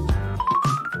one!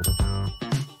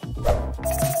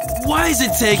 Why is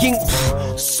it taking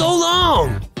so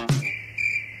long?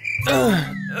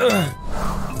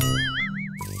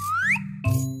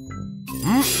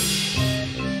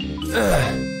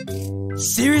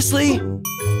 Seriously?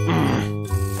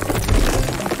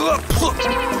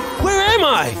 Where am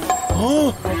I?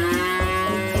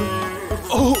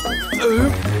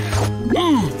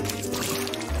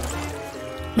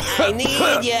 I need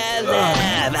your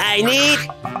love. I need...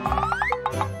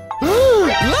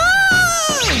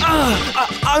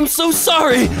 I'm so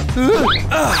sorry.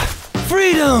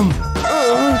 Freedom.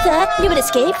 Thought you would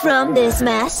escape from this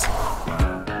mess.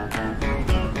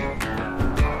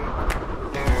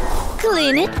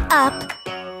 Clean it up.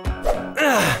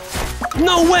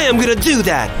 No way I'm gonna do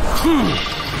that.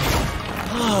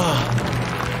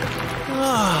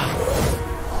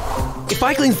 If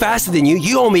I clean faster than you,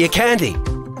 you owe me a candy.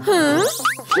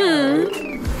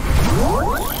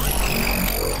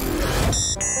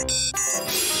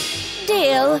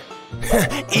 Deal.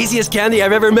 Easiest candy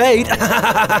I've ever made.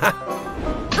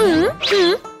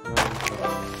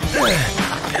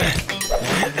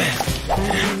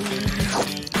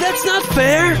 That's not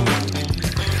fair.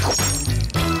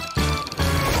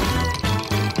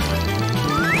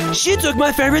 She took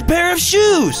my favorite pair of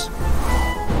shoes.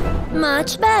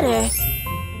 Much better.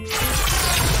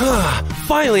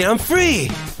 Finally, I'm free!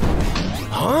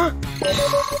 Huh?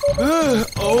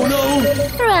 Oh no!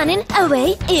 Running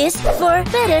away is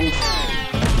forbidden.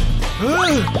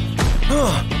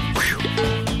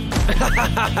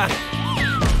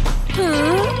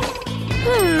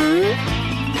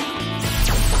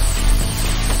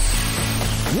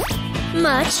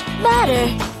 Much better.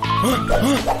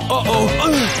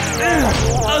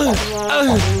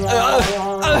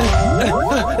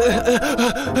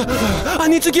 I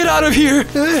need to get out of here!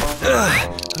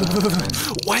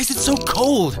 Why is it so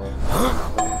cold?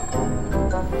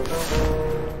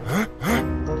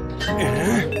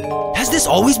 Has this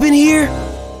always been here?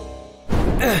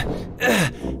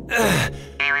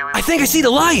 I think I see the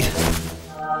light!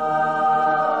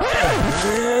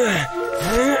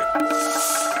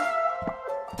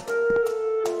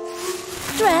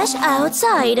 Trash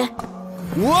outside.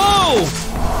 Whoa!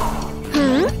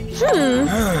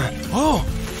 Oh!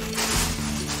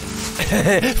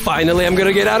 Finally, I'm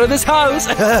gonna get out of this house!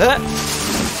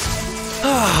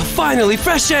 Finally,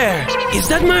 fresh air! Is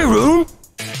that my room?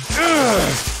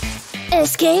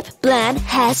 Escape plan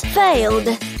has failed.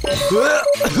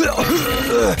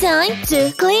 Time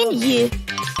to clean you.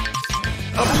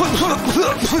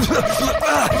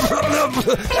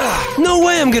 No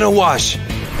way I'm gonna wash!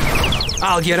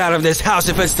 I'll get out of this house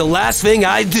if it's the last thing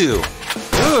I do!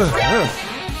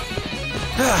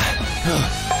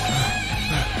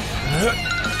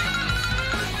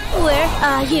 Where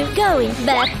are you going?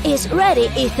 Bed is ready,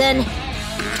 Ethan.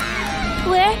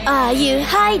 Where are you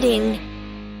hiding?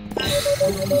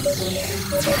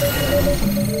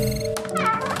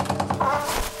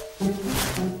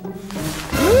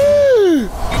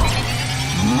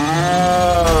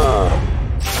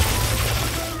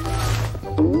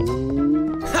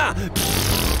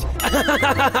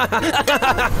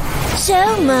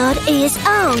 Show mode is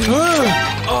on.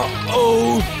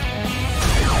 Uh-oh.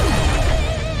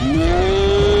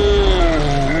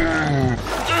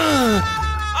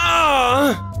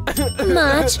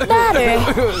 Much better.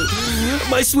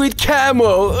 My sweet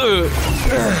camo.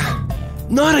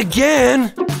 Not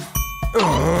again.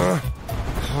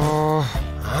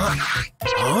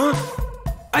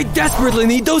 I desperately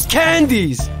need those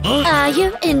candies. Are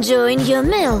you enjoying your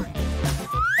meal?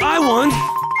 I want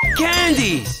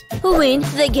candies. Win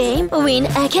the game, win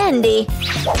a candy.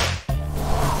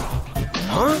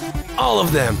 Huh? All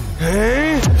of them.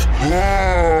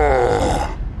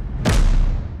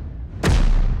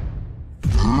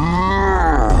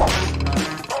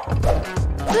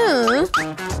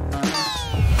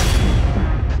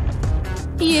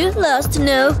 You lost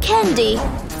no candy.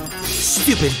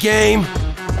 Stupid game.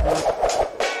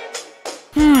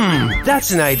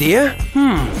 That's an idea.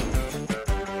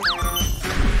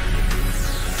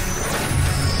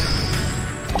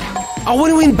 I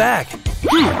want to win back.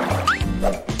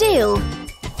 Deal.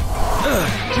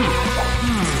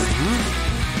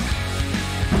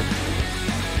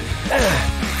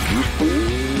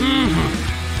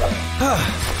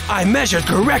 I measured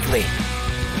correctly.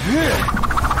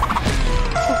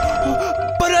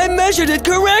 But I measured it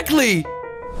correctly.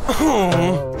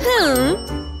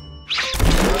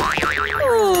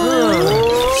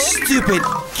 Stupid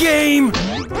game.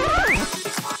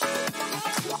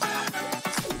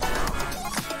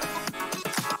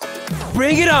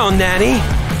 Bring it on, Nanny.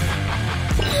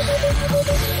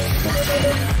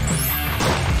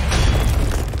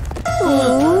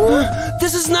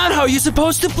 This is not how you're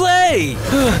supposed to play.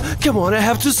 Come on, I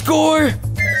have to score.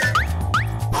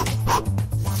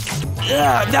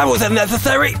 That was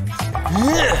unnecessary.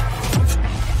 Yeah!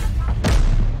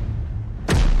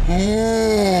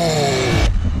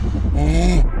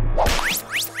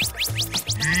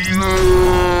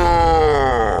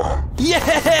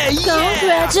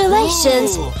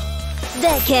 Congratulations.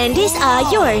 The candies are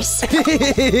yours.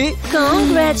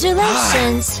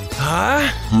 Congratulations. Huh?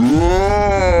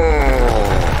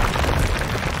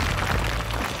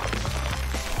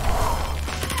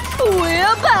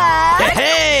 We're back!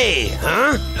 Hey!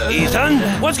 Huh? Ethan?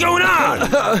 What's going on?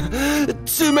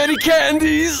 Too many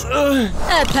candies.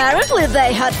 Apparently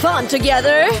they had fun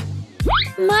together.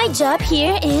 My job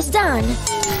here is done.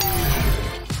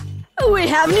 We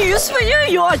have news for you.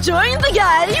 You're joining the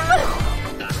game.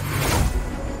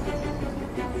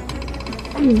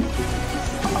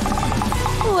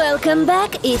 Welcome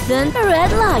back, Ethan.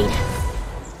 Red light.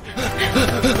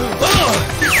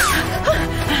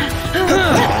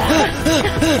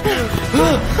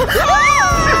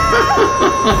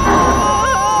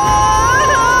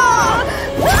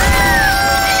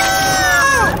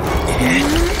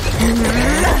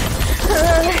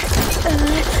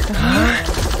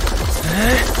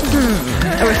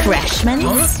 A refresher.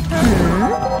 refreshments.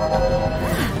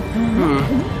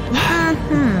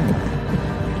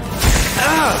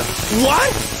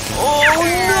 What? Oh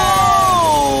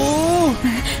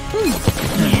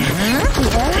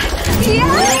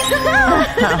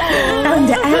And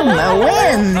Emma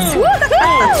wins.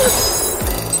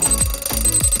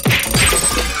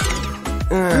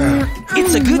 no!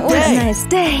 It's a good What a day. nice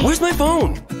day. Where's my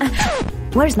phone?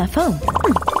 Where's my phone?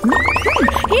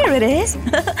 Here it is.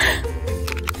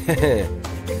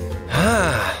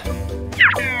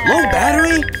 Low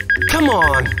battery? Come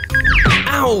on.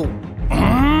 Ow.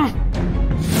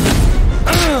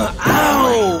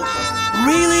 Ow.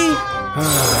 Really?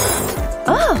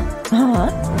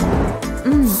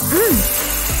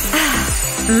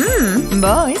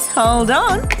 Boys, hold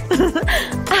on.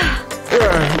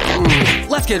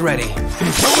 Let's get ready.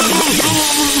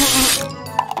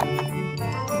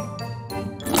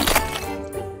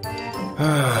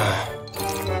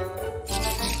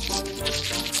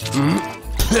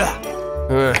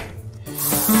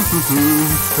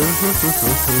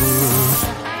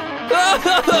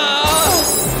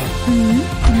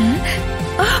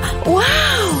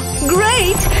 Wow!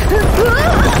 Great!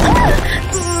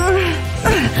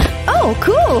 Oh,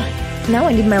 cool! Now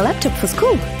I need my laptop for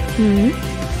school.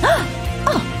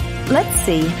 Oh, let's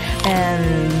see.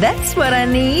 And that's what I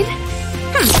need.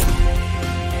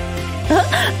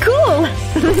 Cool!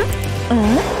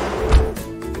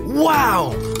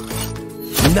 Wow!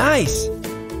 Nice!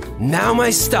 Now my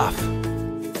stuff.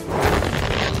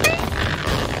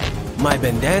 My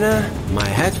bandana, my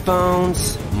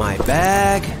headphones, my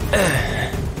bag.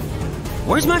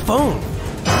 Where's my phone?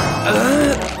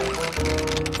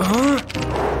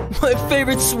 My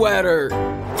favorite sweater.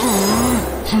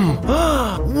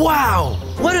 Wow!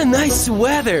 What a nice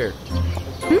sweater!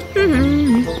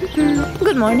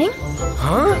 Good morning.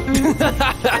 Huh?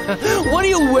 What are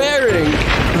you wearing?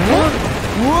 What?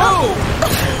 Whoa!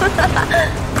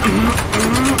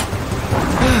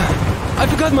 I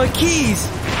forgot my keys.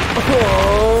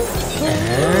 Oh.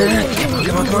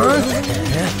 Come on, come on.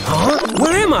 Huh?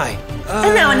 Where am I?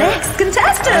 And our next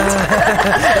contestant.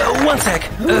 One sec.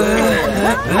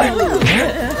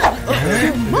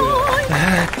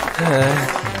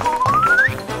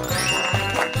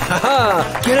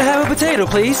 Can I have a potato,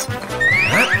 please?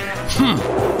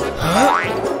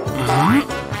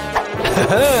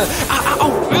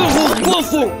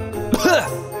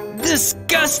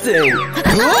 Disgusting!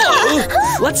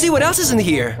 Let's see what else is in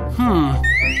here.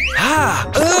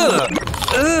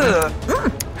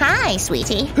 Hi,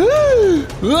 sweetie.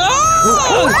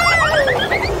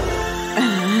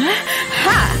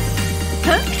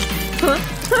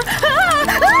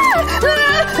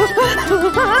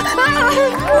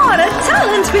 What a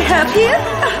talent we have here!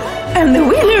 And the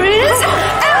winner is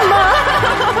Emma!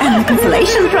 And the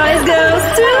consolation prize goes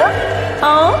to...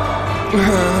 Oh?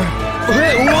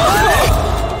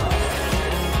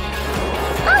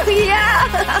 Oh, yeah!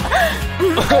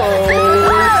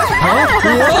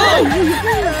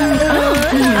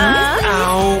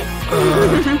 Ow!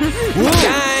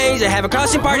 Guys, I have a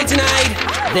costume party tonight!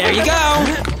 There you go!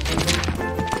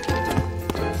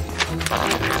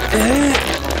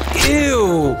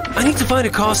 Ew! I need to find a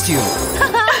costume.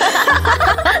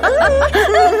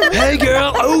 Hey,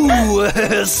 girl! Oh,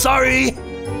 sorry!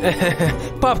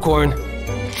 Popcorn.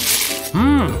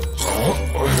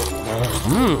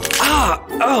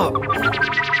 Oh my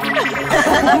God!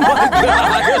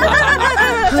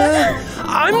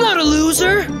 I'm not a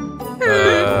loser!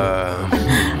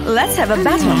 Let's have a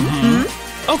battle.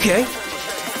 Okay.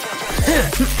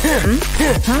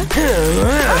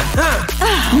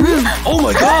 Oh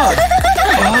my God!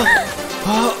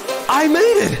 I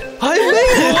made it! I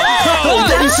made it! Oh,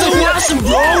 that is so awesome,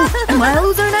 bro! Am I a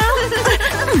loser now?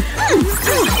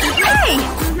 Hey!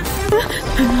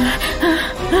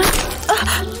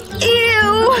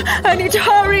 Ew! I need to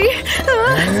hurry!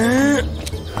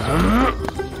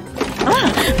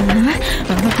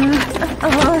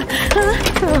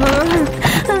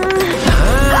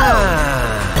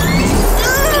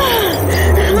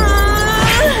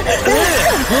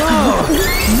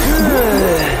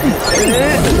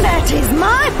 That is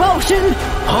my potion!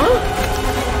 Huh?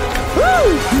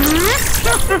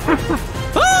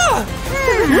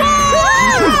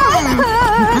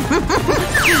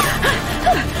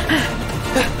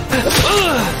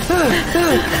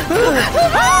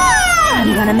 I'm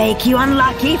gonna make you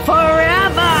unlucky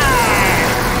forever!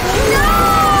 No!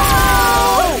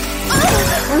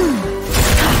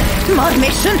 My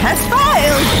mission has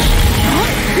failed!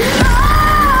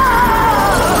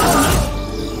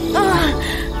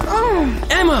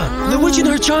 Emma, the witch and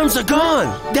her charms are gone.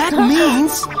 That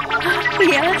means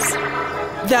Yes.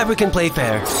 That we can play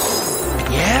fair.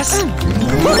 Yes?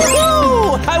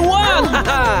 Woohoo! I won!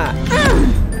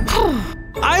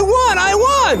 I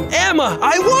won! Emma,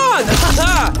 I won!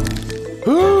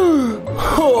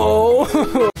 Oh.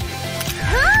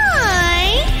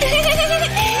 Hi!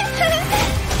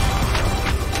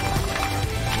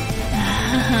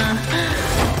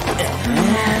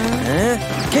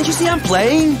 Can't you see I'm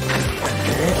playing?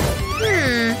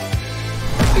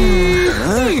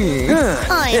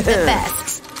 I'm the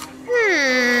best.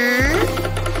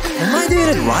 Am I doing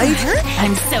it right?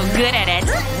 I'm so good at it.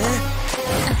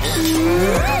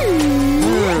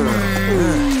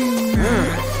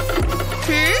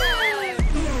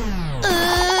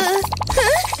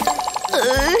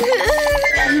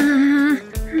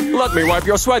 Let me wipe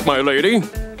your sweat, my lady.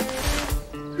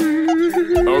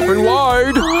 Open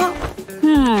wide.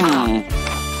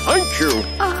 Thank you.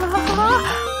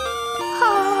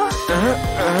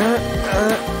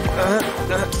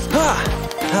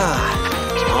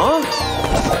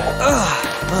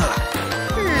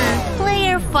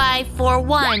 Player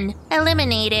 541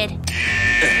 eliminated.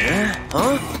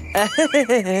 Huh?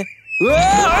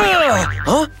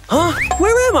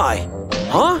 Where am I?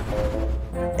 Huh?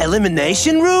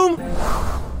 Elimination room?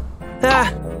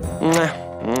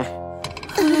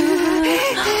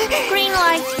 Green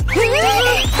light.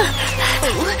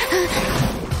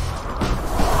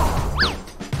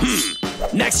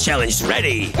 Next challenge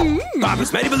ready. Pop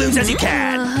as many balloons as you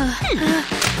can.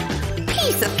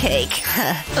 Piece of cake.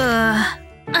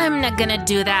 I'm not gonna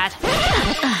do that.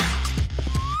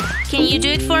 Can you do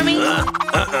it for me?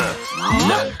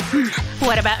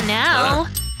 What about now?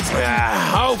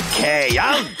 Okay,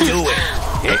 I'll do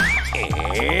it.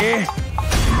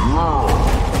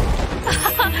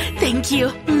 Thank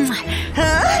you.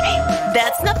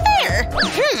 That's not fair.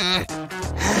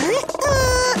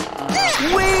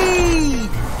 Whee!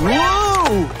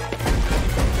 Whoa!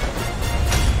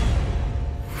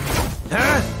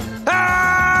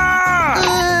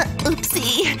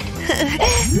 Oopsie.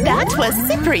 That was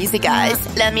super easy, guys.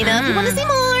 Let me know if you want to see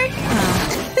more.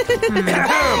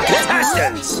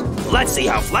 Contestants, let's see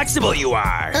how flexible you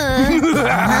are.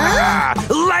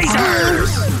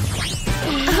 Lasers!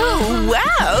 Oh,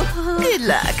 wow. Good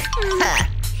luck.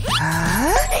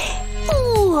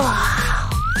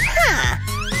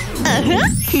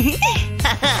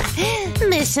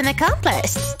 Mission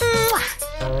accomplished.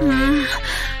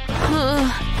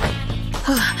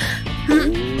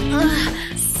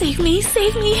 Save me,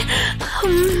 save me.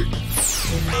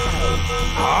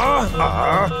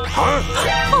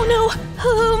 Oh no.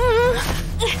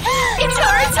 It's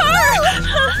her.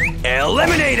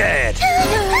 Eliminated!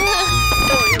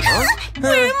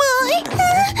 Where am I?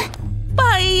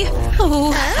 Bye.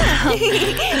 Oh.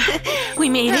 We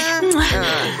made it.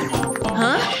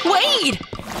 Wait.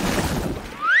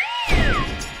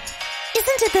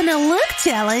 Isn't it a look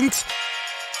challenge?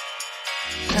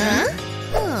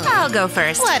 I'll go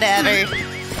first. Whatever.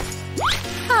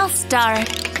 I'll start.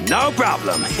 No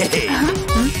problem.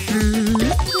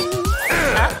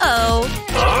 Uh-oh.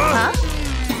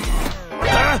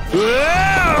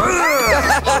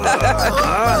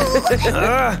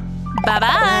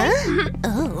 Bye-bye.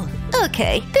 Oh,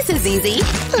 okay. This is easy.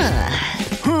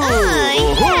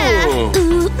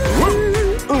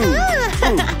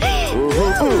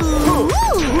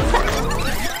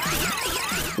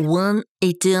 One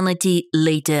eternity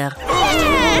later.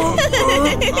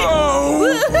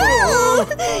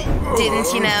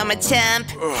 Didn't you know I'm a champ?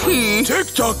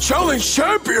 TikTok challenge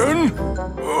champion.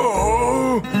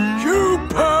 Oh, you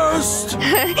passed.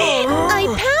 I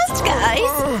passed,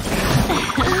 guys.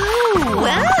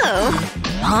 Wow.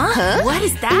 Huh? What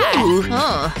is that?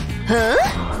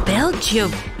 Build your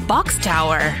box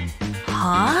tower.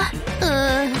 Huh?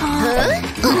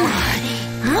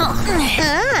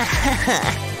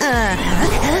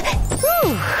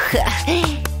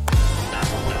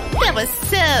 That was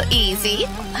so easy.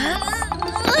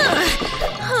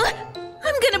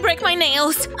 I'm gonna break my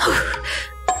nails.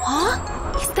 Huh?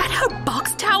 Is that her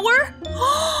box tower?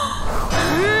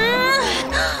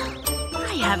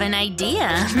 I have an idea.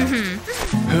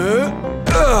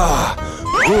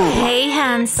 Hey,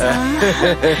 handsome.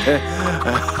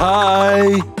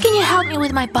 Hi. Can you help me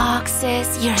with my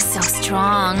boxes? You're so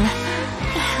strong.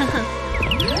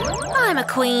 I'm a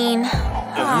queen.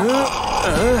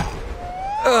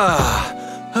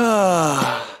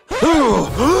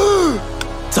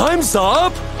 Time's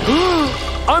up.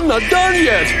 I'm not done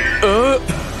yet.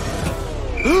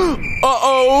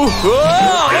 Uh-oh.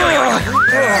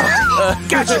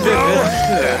 Gotcha, bro.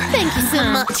 Thank you so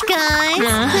much, guys.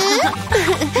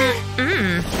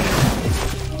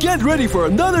 Get ready for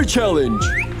another challenge.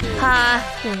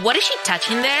 What is she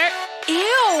touching there?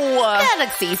 Ew! That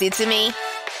looks easy to me.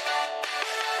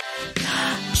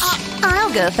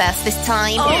 I'll go fast this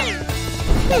time.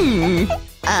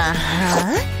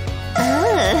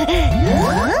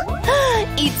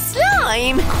 It's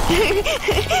slime!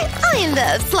 I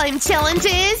love slime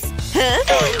challenges!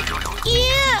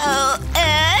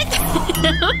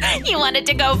 You wanted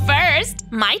to go first.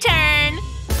 My turn.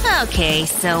 Okay,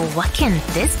 so what can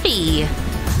this be?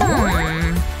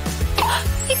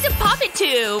 It's a puppet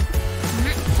tube.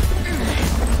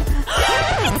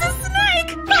 It's a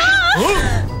snake!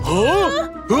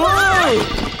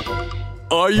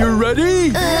 Are you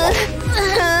ready?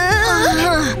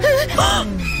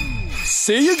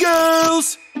 See you,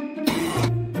 girls!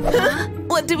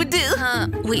 What do we do?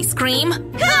 We scream.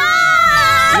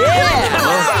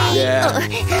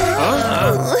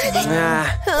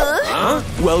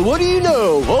 Well, what do you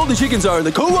know? All the chickens are in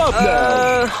the co-op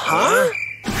now.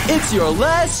 It's your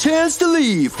last chance to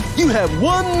leave. You have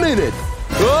 1 minute.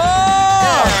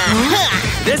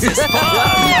 This is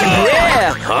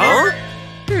fun!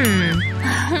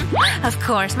 Of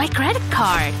course, my credit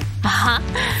card.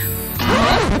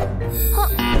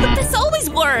 But this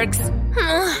always works.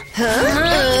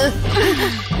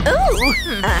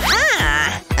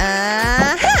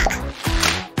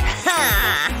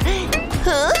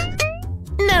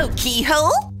 No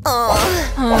keyhole? I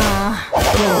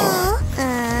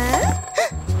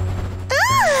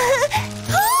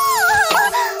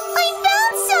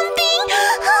found something!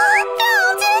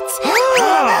 Found it!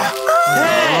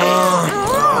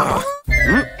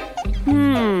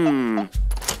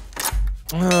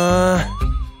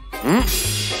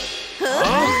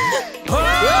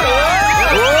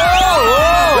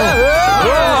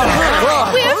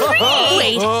 We're free!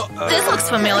 Wait, this looks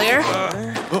familiar.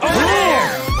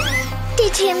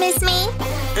 Did you miss me?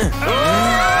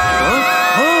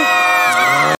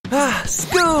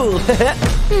 School!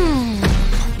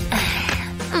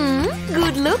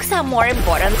 Good looks are more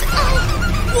important.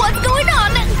 What's going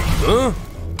on?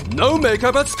 No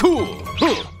makeup at school.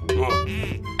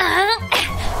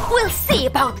 We'll see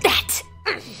about that.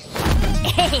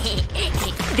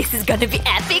 This is gonna be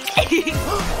epic.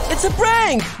 It's a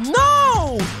prank!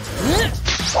 No!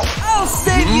 I'll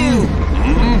save you!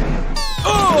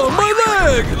 Oh, my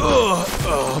leg!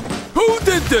 Who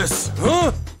did this?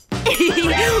 Huh?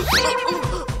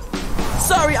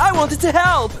 Sorry, I wanted to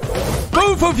help!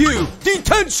 Both of you!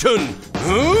 Detention!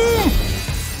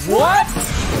 What?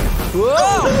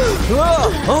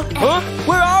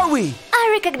 Where are we? I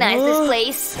recognize this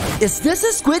place. Is this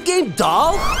a Squid Game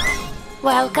doll?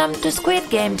 Welcome to Squid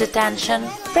Game detention.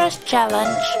 First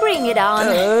challenge. Bring it on.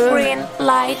 Green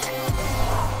light.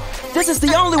 This is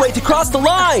the only way to cross the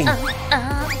line!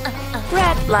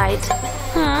 Red light.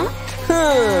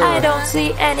 I don't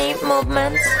see any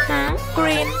movements.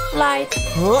 Green light.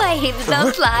 Wave,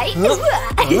 don't lie.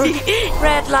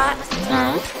 Red light.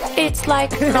 It's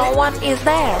like no one is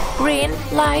there. Green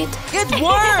light. It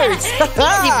works!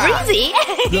 Easy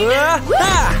breezy.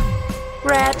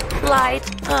 Red light.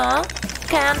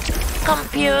 Can't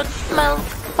compute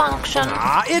malfunction.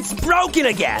 It's broken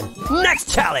again! Next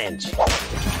challenge!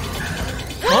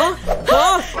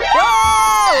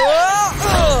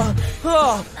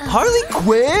 Harley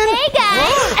Quinn? Hey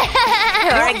guys!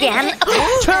 Her again.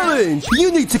 Challenge!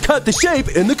 You need to cut the shape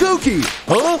in the cookie!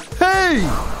 Hey!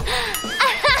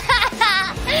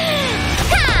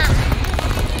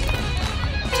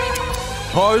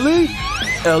 Harley?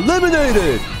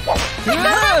 Eliminated!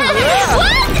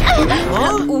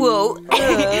 Whoa.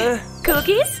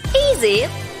 Cookies? Easy.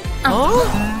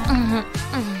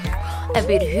 A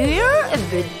bit here, a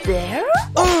bit there.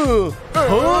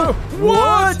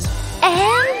 What?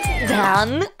 And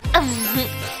done.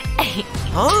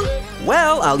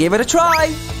 Well, I'll give it a try.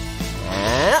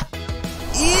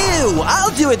 Ew,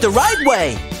 I'll do it the right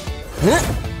way.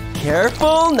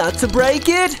 Careful not to break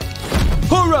it.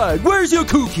 All right, where's your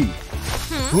cookie?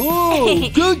 Oh,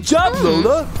 good job,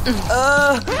 Lola.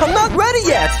 I'm not ready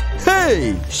yet.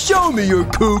 Hey, show me your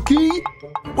cookie.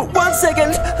 1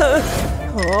 second.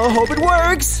 Hope it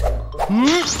works.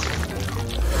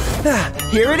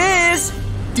 Here it is.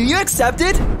 Do you accept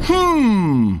it?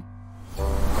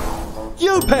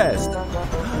 You passed.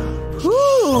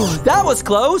 Whew, that was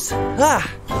close.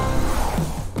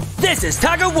 This is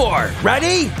tug of war.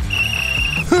 Ready?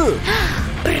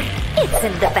 It's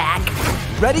in the bag.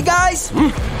 Ready, guys?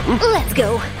 Let's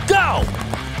go. Go!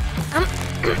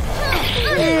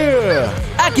 Yeah,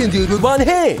 I can do it with one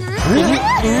hand.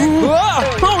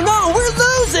 Oh no, we're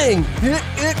losing!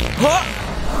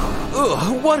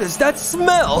 What is that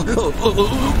smell?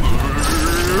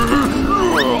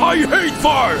 I hate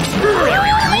farts!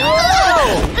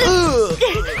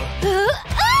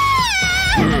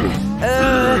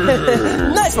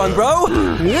 Nice one, bro!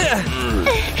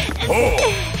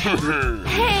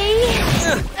 Hey!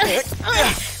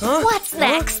 What's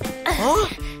next?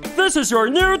 This is your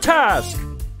new task!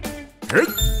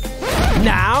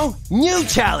 Now, new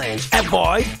challenge!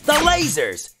 Avoid the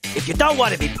lasers! If you don't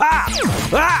want to be popped!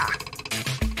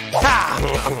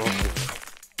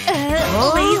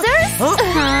 Lasers?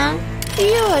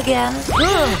 You again.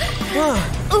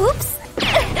 Oops.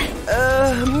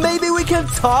 Maybe we can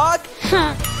talk?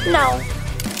 No.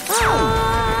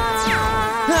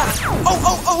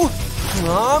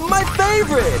 Oh, my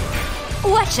favorite!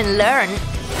 Watch and learn.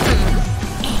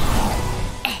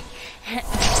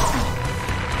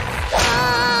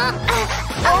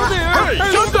 Oh dear! Hey,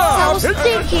 jump down! So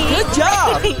sticky. Good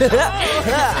job!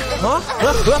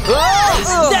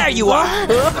 There you are!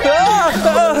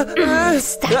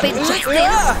 Stop it, Justin.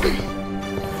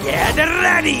 Get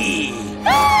ready!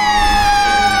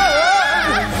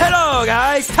 Hello,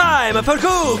 guys! Time for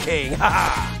cooking!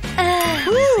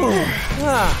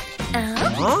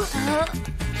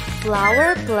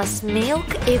 Flour plus milk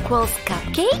equals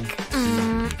cupcake?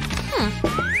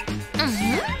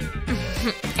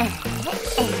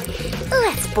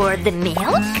 Let's pour the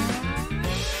milk.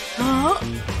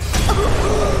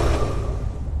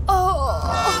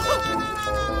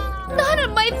 Not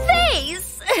on my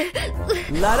face.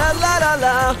 La la la la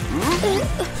la!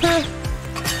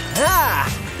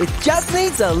 It just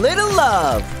needs a little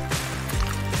love!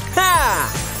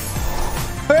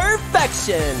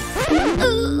 Perfection!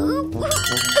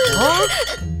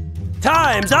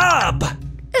 Time's up!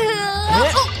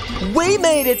 We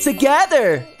made it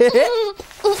together!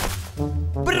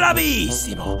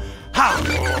 Bravissimo!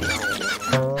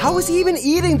 How is he even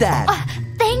eating that?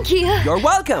 Thank you. You're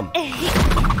welcome!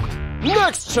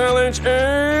 Next challenge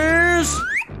is...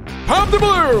 Pop the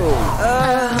balloon!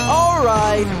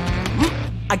 Alright.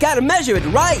 I gotta measure it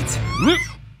right!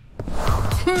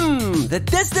 The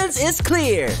distance is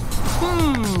clear!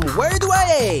 Where do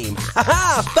I aim?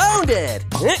 Haha, found it!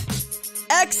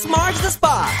 X marks the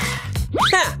spot!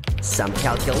 Some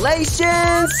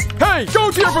calculations! Hey,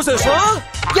 go to your position! Huh?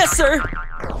 Yes, sir!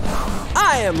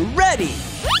 I am ready!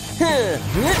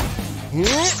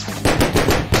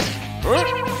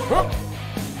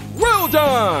 Well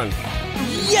done!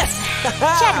 Yes!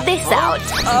 Check this out.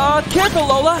 Careful,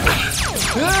 Lola!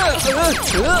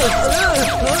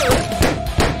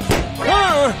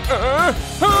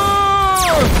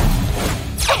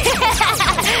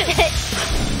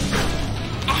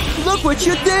 Look what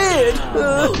you did!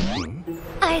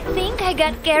 I think I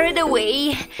got carried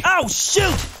away. Oh,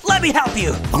 shoot! Let me help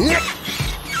you!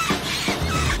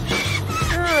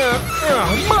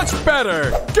 Much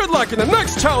better! Good luck in the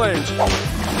next challenge!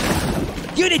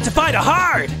 You need to find a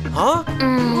hard! Huh?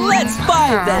 Let's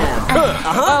find them!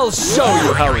 I'll show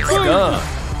you how it's done.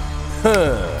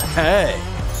 Hey.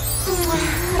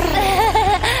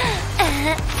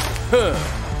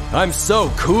 I'm so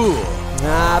cool.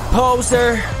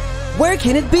 Poser. Where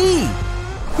can it be?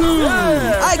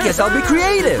 I guess I'll be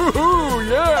creative. Ooh,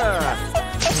 yeah!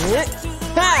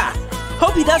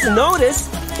 Hope he doesn't notice.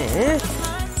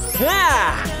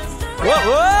 Whoa,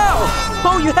 whoa!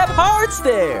 Oh, you have hearts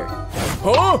there.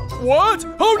 Huh? What?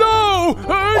 Oh no!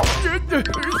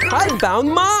 I found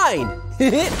mine.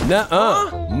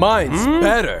 Nuh-uh. Mine's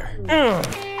better.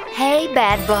 Hey,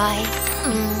 bad boy.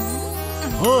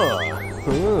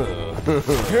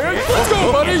 Let's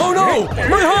go, buddy! Oh no!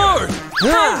 My heart!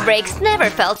 Heartbreaks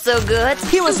never felt so good.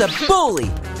 He was a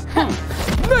bully.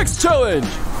 Next challenge!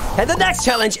 And the next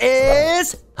challenge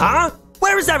is...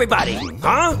 Where is everybody?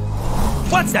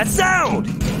 What's that sound?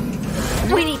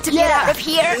 We need to get out of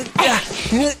here.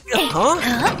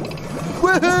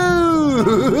 Woohoo!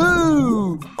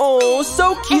 Oh,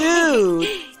 so cute.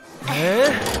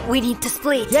 We need to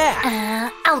split.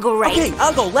 Yeah. I'll go right. Okay,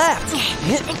 I'll go left.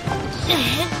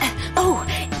 Oh,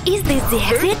 is this the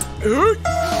exit? Ew,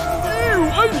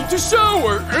 I need to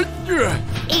shower!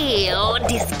 Ew,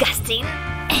 disgusting.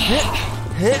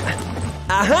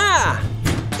 Aha!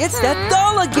 It's that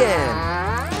doll again.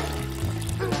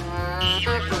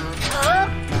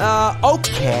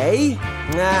 Okay.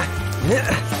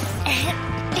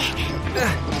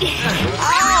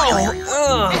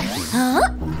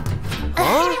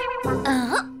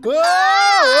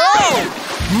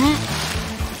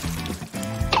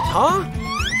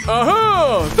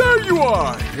 Aha! There you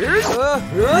are!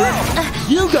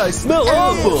 You guys smell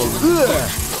awful.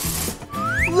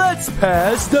 Let's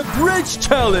pass the bridge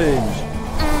challenge.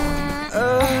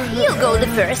 You go the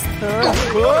first.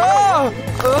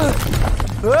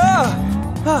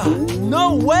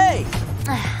 No way!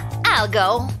 I'll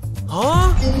go.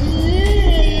 Huh?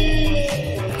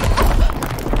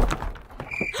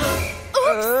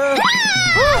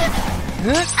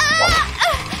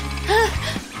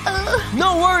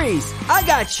 No worries, I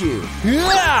got you.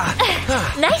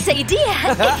 Nice idea.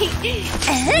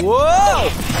 Whoa!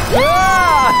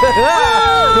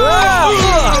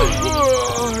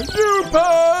 You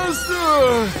passed!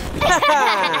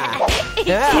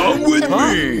 Come with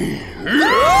me!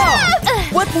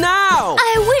 What now?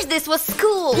 I wish this was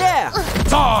school. Yeah!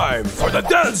 Time for the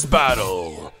dance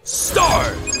battle!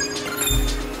 Start!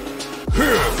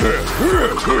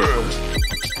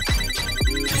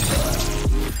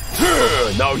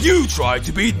 Now you try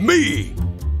to beat me!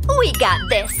 We got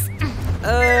this.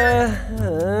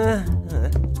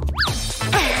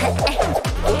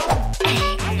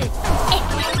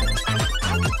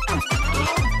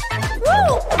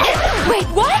 Woo! Wait,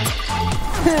 what?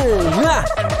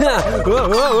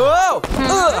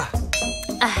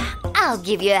 I'll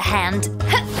give you a hand.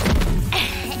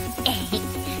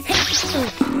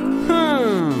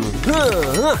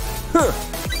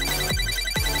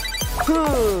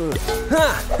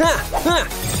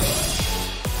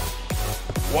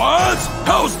 What?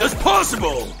 How's this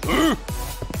possible? Huh?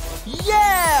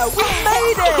 Yeah! We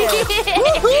made it!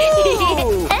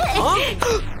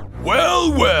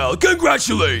 Well,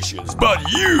 congratulations, but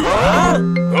you... Huh?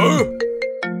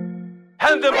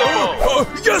 Hand them the ball.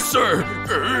 Yes, sir!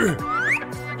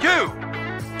 You!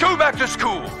 Go back to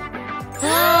school.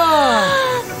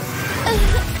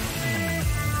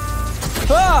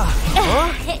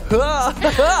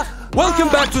 Welcome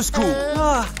back to school.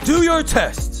 Do your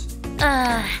tests.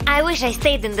 I wish I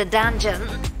stayed in the dungeon.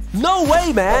 No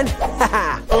way, man.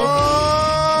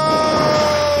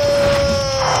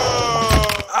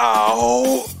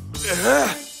 Ow!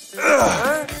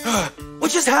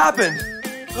 What just happened?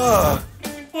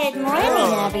 Good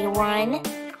morning, everyone.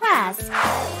 Class,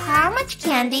 how much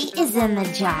candy is in the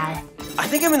jar? I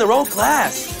think I'm in the wrong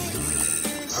class.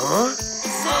 Huh?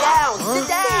 Sit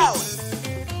down.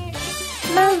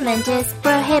 Movement is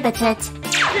prohibited.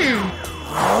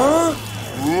 Huh?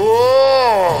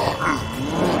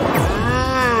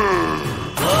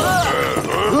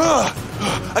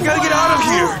 I gotta get out of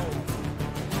here.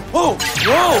 Whoa!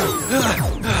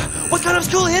 What kind of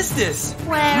school is this?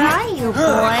 Where are you,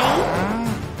 boy?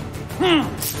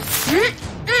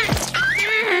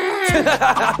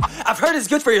 I've heard it's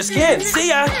good for your skin. See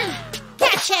ya.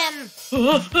 Catch him!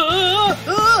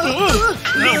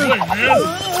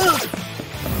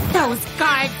 Those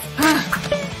guards.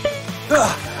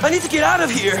 I need to get out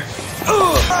of here.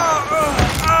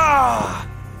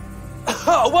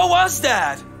 What was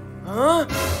that? Huh?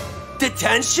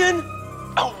 Detention?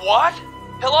 What?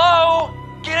 Hello?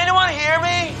 Can anyone hear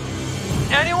me?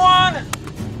 Anyone?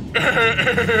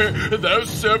 Those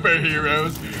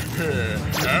superheroes.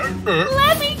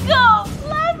 Let me go!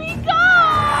 Let me go!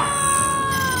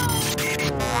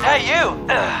 Hey, you!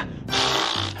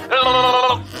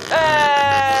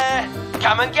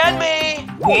 Come and get me!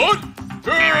 What?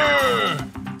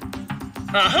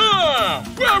 Aha!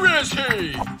 Where is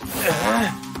he?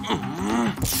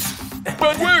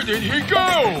 But where did he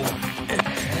go?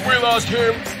 We lost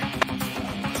him.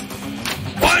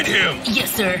 Find him!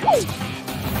 Yes, sir.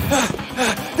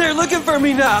 They're looking for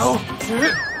me now.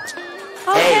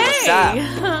 Hey, what's up?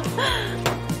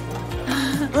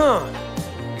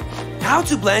 How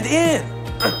to blend in?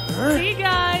 See you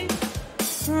guys.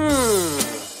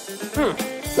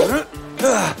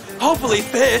 Hopefully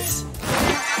fits.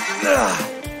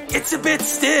 It's a bit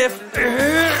stiff.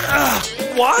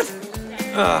 What?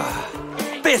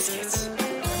 Biscuits.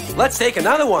 Let's take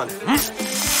another one.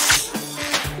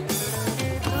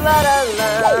 La la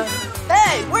la.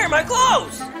 Hey, where are my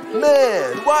clothes?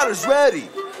 Man, water's ready.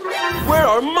 Where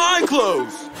are my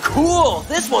clothes? Cool,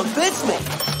 this one fits me.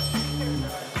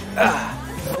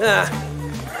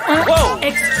 Whoa.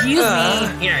 Excuse me.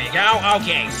 Here you go.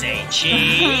 Okay, say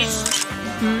cheese.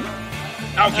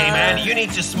 Okay, man, you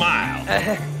need to smile.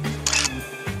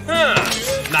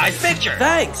 Nice picture.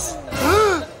 Thanks.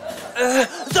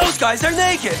 Those guys are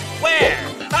naked. Where?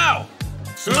 Oh.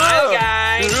 Smile,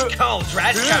 guys. Cold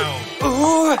dress code.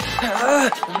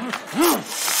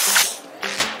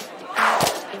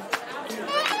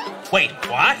 Wait,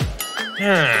 what?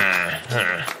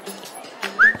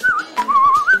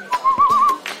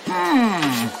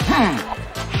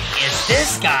 Is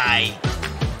this guy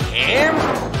him?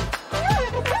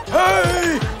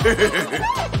 Hey!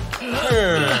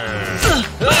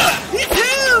 It's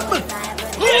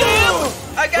him!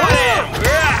 I got him!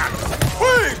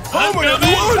 Wait! How many of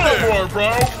you are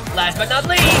there? Last but not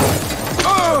least,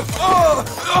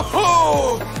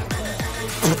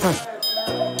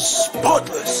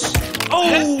 Spotless.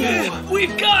 Oh,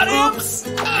 we've got him. Oops.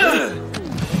 Is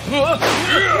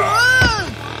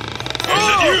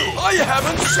it you? I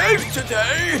haven't shaved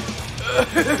today.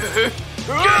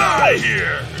 Get out of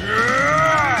here.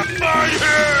 Find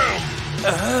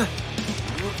him.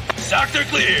 Sector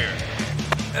clear.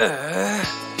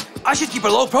 I should keep a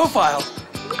low profile.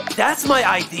 That's my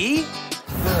ID?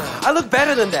 I look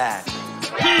better than that.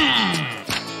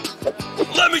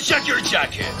 Let me check your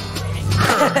jacket.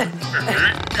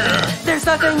 There's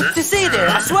nothing to see there,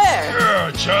 I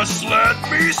swear. Just let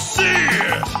me see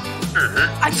it.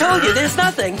 I told you, there's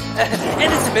nothing.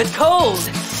 And it's a bit cold.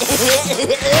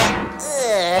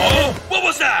 Huh? What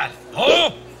was that?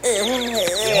 Huh?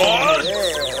 What?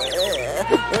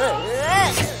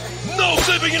 No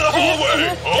sleeping in the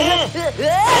hallway! Huh?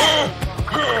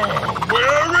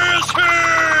 Where is he?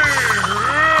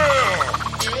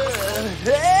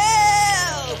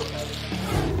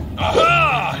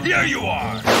 Aha! Here you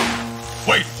are!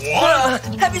 Wait, what?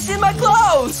 Have you seen my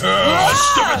clothes?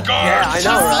 Stupid guards! Yeah, I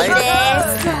know,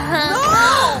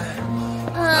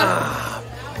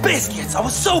 right? Biscuits, I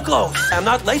was so close. I'm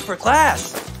not late for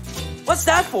class. What's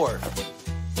that for?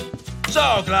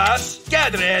 So, class,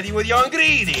 get ready with your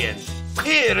ingredients.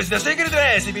 Here is the secret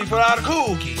recipe for our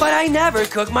cookie. But I never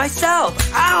cook myself.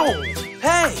 Ow!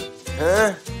 Hey!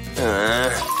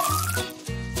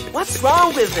 What's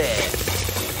wrong with it?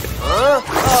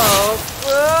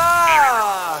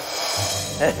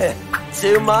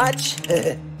 Too much?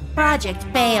 Project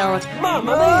failed.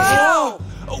 Mamma mia!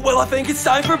 Well, I think it's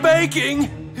time for baking.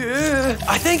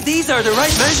 I think these are the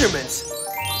right measurements.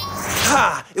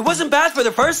 Ha! It wasn't bad for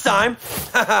the first time.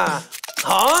 Huh?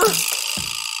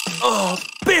 Oh,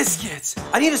 biscuits!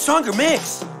 I need a stronger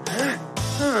mix.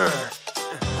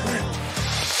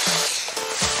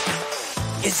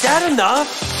 Is that enough?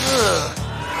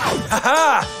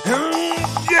 Haha!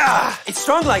 Yeah! It's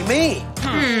strong like me.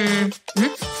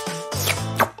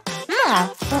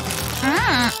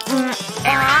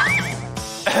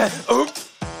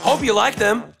 Hope you like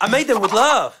them. I made them with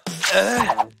love.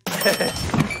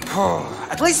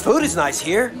 At least food is nice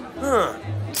here.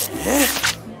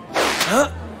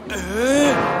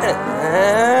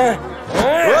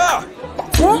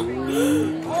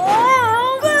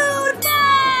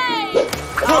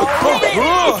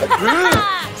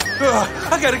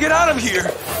 I gotta get out of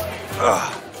here.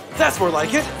 That's more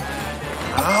like it.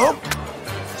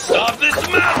 Stop this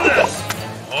madness!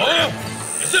 Huh?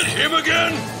 Is it him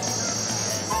again?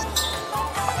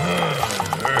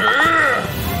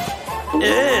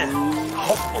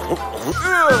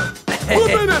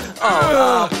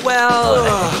 Well...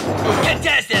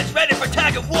 Contestants, ready for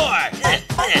tug of war!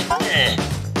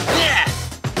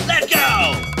 Let's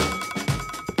go!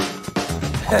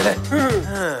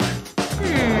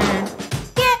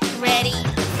 Get ready.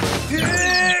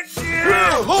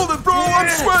 Hold it, bro! I'm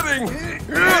sweating!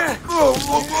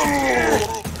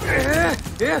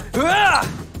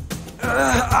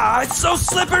 It's so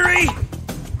slippery!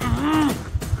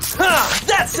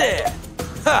 That's it!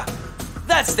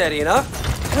 That's steady enough.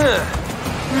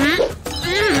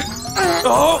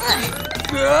 Oh!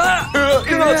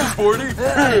 You're not too sporty.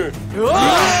 Whoa!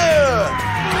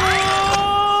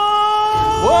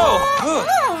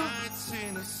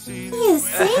 You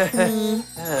saved me.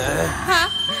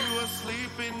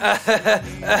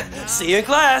 See you in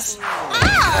class.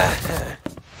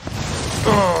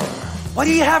 What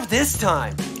do you have this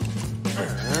time?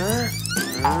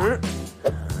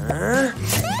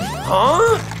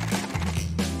 Huh?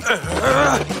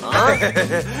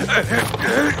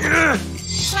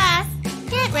 Class,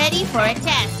 get ready for a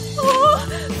test.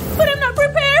 But I'm not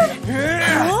prepared.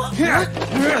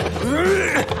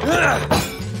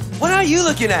 What are you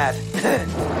looking at?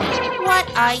 What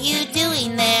are you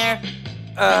doing there?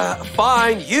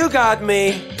 Fine, you got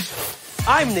me.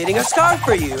 I'm knitting a scarf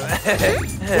for you.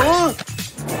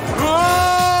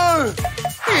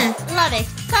 Love it.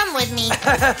 Come with me.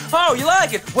 Oh, you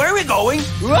like it? Where are we going?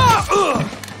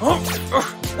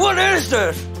 What is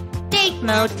this? Date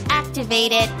mode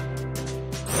activated.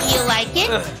 You like it?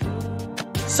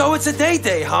 So it's a date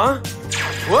day, huh?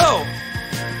 Whoa.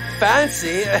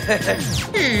 Fancy.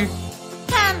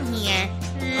 Come here.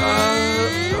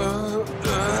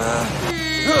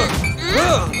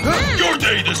 Your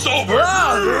date is over!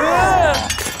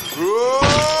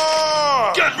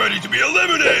 Get ready to be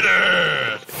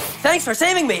eliminated! Thanks for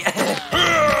saving me.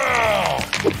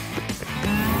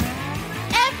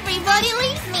 Everybody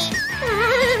leave me.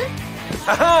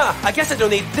 Haha, I guess I don't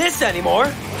need this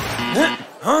anymore.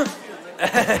 Huh?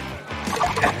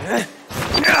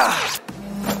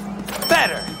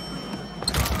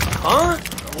 Huh?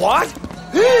 What?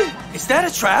 Is that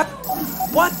a trap?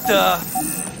 What the?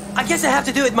 I guess I have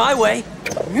to do it my way.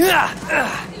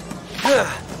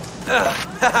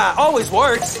 Always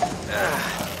works.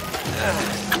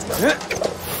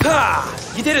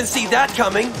 You didn't see that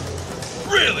coming.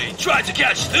 Really? Try to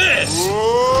catch this!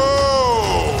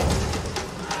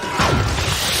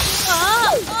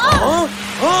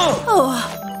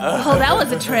 Oh, that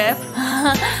was a trip.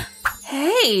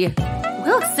 Hey,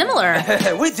 we look similar.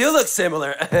 We do look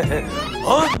similar.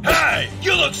 Hey,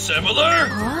 you look similar.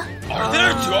 Are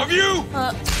there two of you?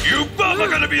 You both are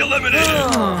gonna be eliminated.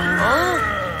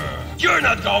 You're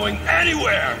not going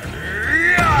anywhere.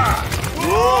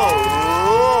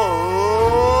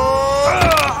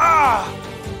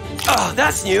 Oh,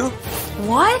 that's new.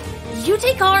 What? You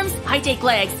take arms, I take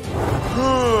legs.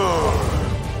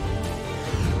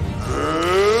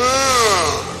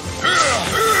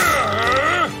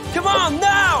 Come on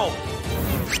now!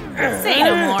 Say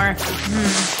no more.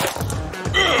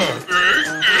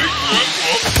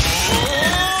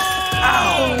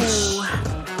 Ouch!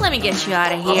 Let me get you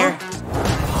out of here.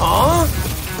 Huh?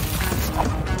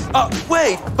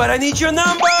 Wait, but I need your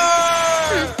number!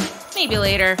 Maybe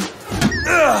later.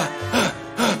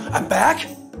 I'm back?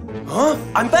 Huh?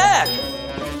 I'm back!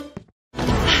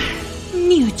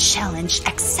 New challenge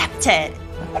accepted.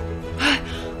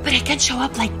 But I can show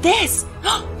up like this.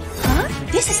 Huh?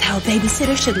 This is how a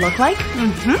babysitter should look like?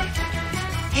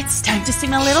 It's time to see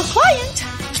my little client.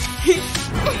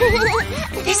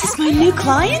 This is my new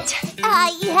client?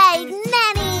 I hate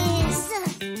nannies.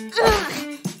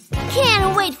 Ugh.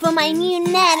 Can't wait for my new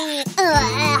nanny.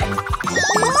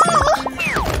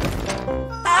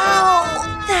 Ow,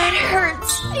 that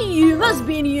hurts. You must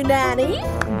be a new nanny.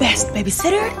 Best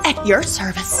babysitter at your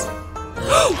service.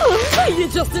 You're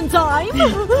just in time.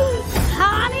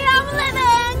 Honey, I'm living.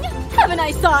 Have a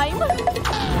nice time.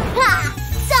 Ha!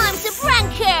 Time to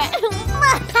prank her.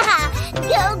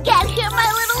 Go get her, my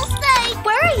little snake.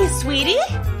 Where are you, sweetie?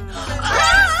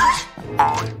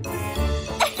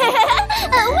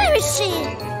 Where is she?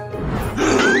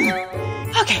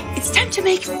 Okay, it's time to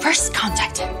make first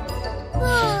contact.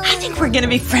 I think we're gonna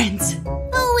be friends.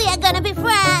 We are gonna be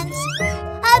friends.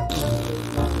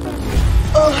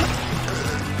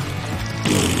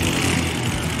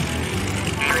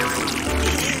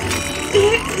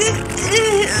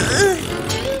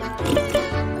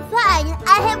 Fine,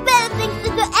 I have better things to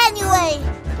do anyway.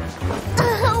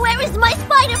 Where is my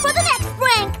spider for the next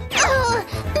prank?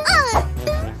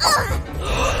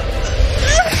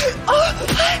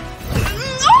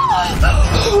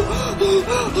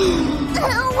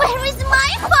 Where is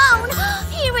my phone?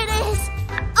 Here it is.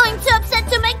 I'm too upset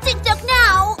to make TikTok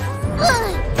now.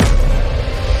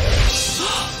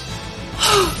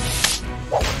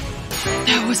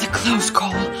 That was a close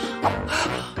call.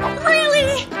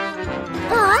 Really?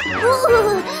 Huh?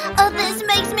 Oh, this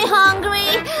makes me hungry.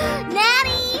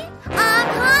 Nanny, I'm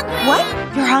hungry. What?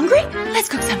 You're hungry? Let's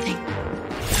cook something.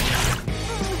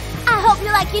 I hope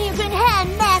you like your new green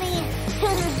hand, Nanny.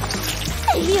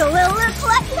 You will look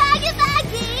like Maggie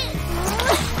Maggie.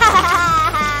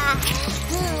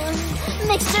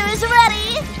 Mixture is ready.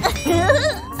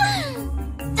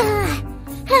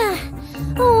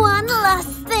 One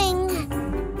last thing.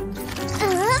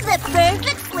 The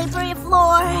perfect slippery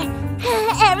floor.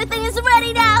 Everything is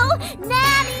ready now.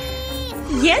 Nanny!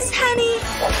 Yes, honey.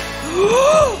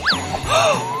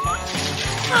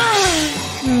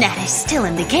 Nanny's still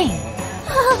in the game.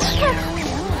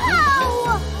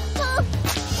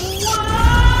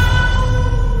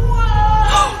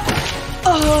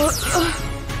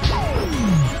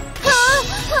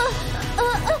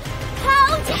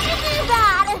 How did you do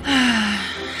that?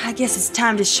 I guess it's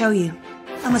time to show you.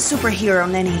 I'm a superhero,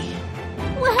 Nanny.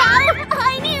 Wow,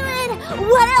 I knew it!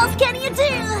 What else can you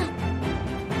do?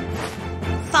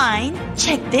 Fine,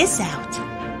 check this out.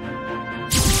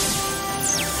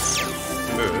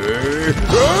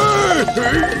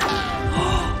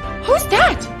 Who's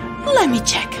that? Let me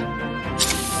check.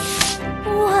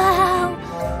 Wow,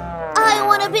 I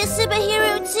want to be a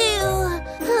superhero too.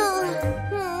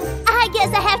 I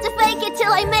guess I have to fake it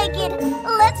till I make it.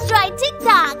 Let's try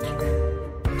TikTok.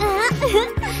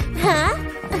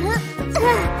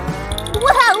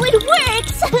 Wow, it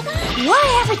works! Why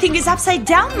everything is upside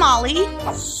down, Molly?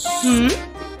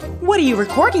 What are you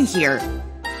recording here?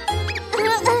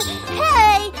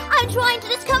 Hey, I'm trying to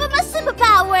discover my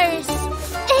superpowers.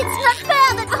 It's not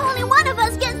fair that only one of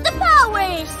us gets the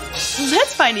powers.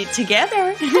 Let's find it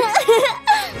together.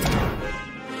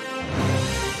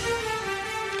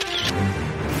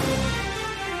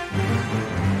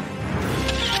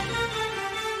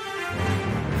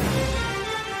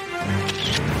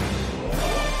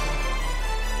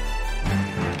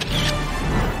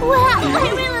 I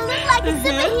really look like a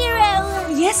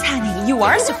superhero. Yes, honey, you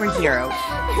are a superhero.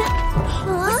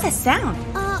 What's that sound?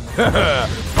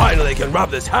 Finally can rob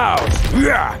this house.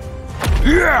 Yeah.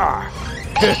 Yeah.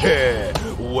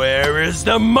 Where is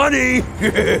the money?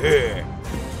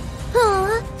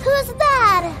 Who's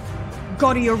that?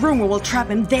 Go to your room or we'll trap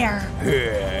him there.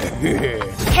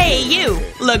 Hey, you!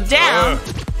 Look down!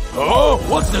 Oh,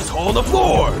 what's this hole in the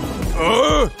floor?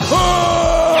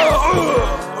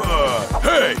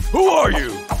 Hey, who are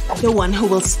you? The one who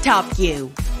will stop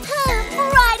you.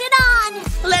 Ride it on!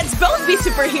 Let's both be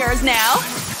superheroes now!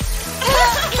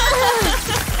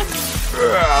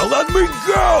 Let me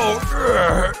go!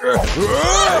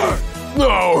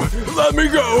 No, let me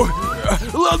go!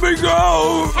 Let me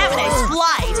go! Have a nice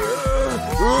flight!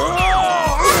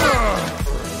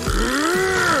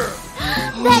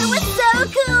 That was so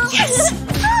cool! Yes!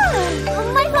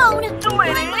 My phone!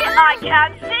 Sweetie, I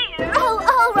can't see you. Oh,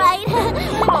 all right.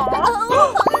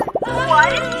 Why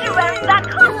didn't you wear that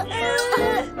costume?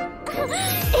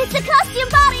 It's a costume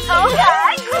body!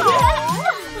 Okay, cool.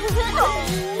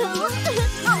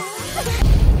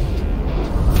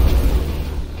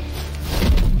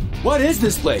 What is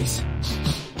this place?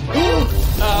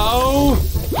 Ow!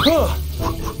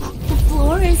 The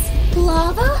floor is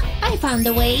lava? I found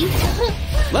a way.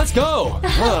 Let's go!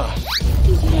 Yeah.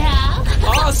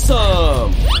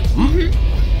 Awesome!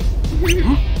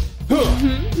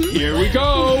 Here we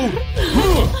go!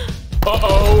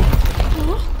 Uh-oh!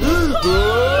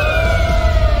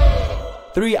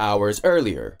 3 hours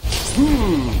earlier.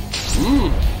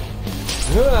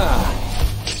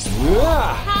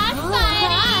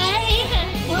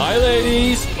 Hi,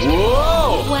 ladies!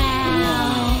 Whoa! Wow.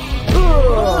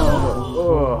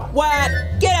 What?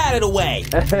 Get out of the way!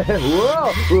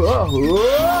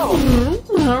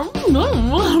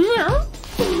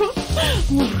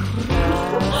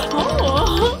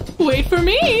 Wait for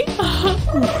me.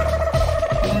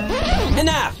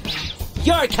 Enough!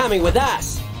 You're coming with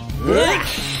us!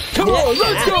 Come on,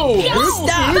 let's go!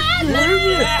 Stop!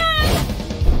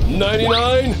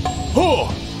 99?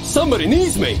 Oh, somebody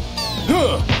needs me!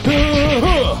 Huh?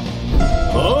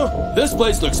 This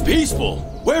place looks peaceful.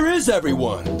 Where is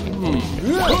everyone?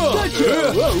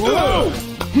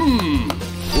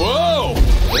 Whoa!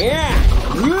 Yeah!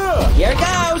 Here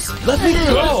goes! Let me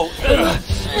go!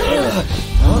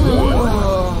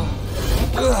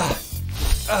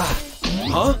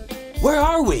 Huh? Where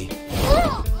are we?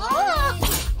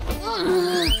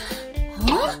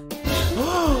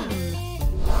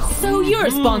 So you're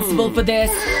responsible for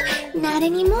this. Not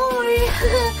anymore.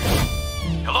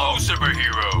 Hello,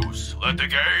 superheroes. Let the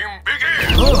game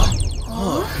begin.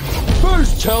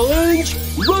 First challenge,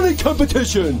 running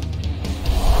competition.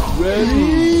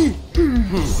 Ready,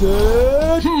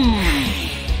 set,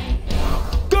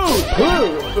 go!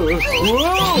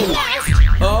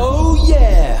 Oh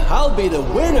yeah! I'll be the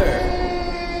winner!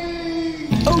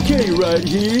 Okay, right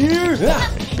here.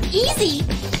 Easy.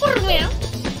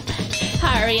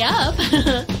 Hurry up.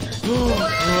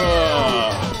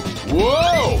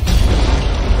 Whoa!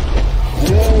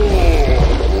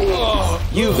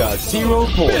 You got 0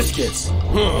 points. Biscuits.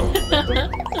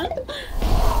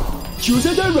 Choose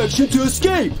a direction to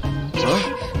escape.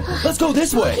 Let's go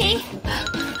this way. Okay.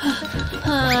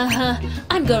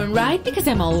 I'm going right because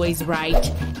I'm always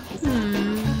right.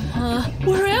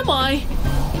 Where am I?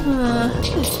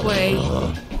 This way.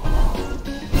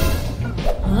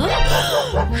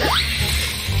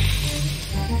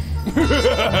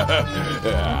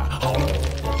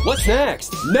 What's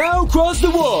next? Now cross the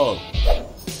wall.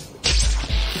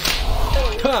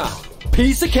 Ha!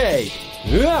 Piece of cake.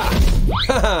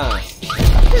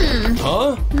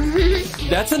 Huh?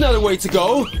 That's another way to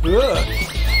go.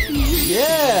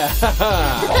 Yeah!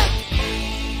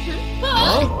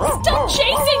 Stop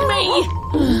chasing me!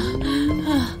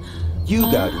 You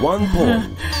got 1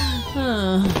 point.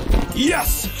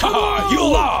 Yes! Haha! You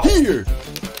lost! Here!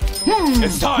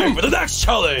 It's time for the next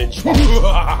challenge!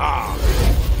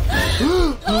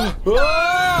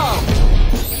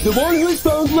 The one who is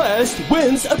found last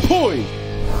wins a point!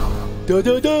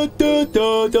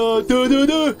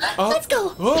 Let's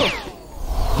go.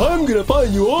 I'm gonna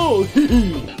find you all!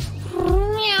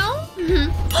 Meow.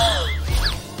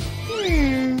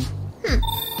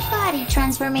 Body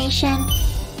transformation.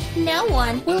 No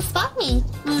one will stop me.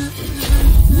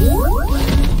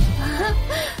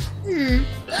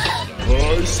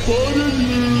 I spotted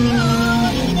you!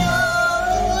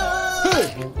 Hey!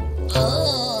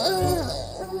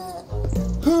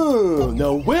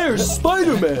 Now where's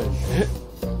Spider-Man?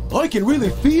 I can really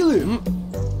feel him.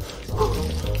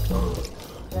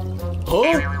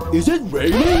 Huh? Is it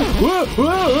raining? Whoa,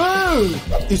 whoa, whoa.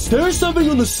 Is there something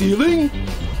on the ceiling?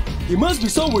 It must be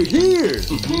somewhere here.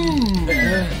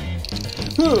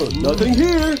 Nothing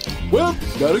here. Well,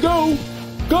 gotta go.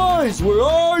 Guys, where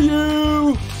are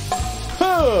you?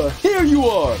 Here you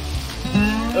are.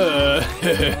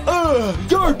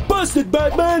 You're busted,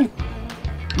 Batman.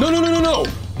 No.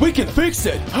 We can fix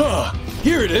it.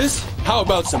 Here it is. How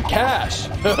about some cash?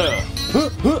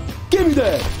 Give me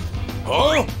that.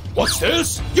 Huh? What's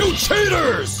this? You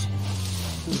cheaters!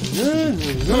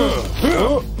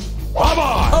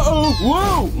 Bye-bye! Uh-oh!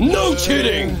 Whoa! No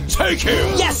cheating! Take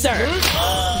him! Yes, sir!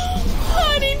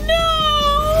 Honey, no!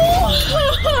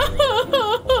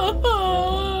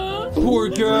 Poor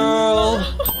girl.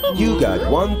 You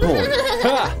got 1 point.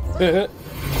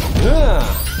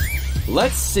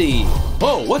 Let's see.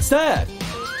 Oh, what's that?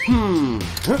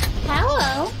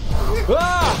 Hello.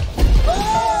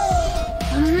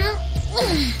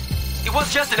 It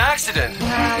was just an accident.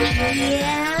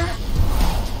 Yeah.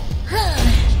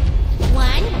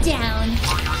 One down.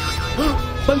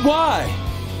 But why?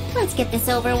 Let's get this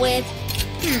over with.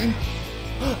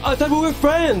 I thought we were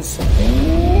friends.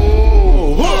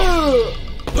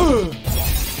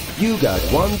 You got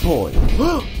 1 point.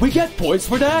 We get points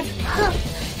for that?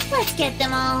 Let's get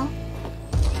them all.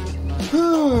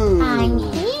 I'm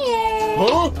here.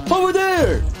 Huh? Over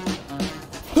there!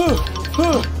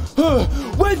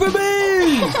 Wait for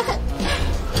me!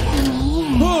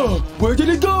 Where did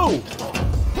it go?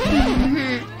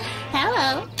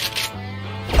 Hello.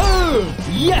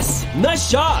 Yes! Nice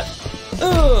shot!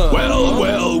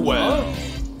 Well.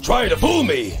 Try to fool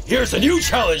me. Here's a new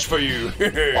challenge for you.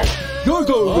 You're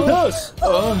going with us!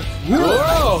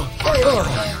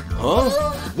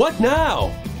 What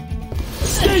now?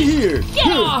 Stay here!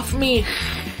 Get off me!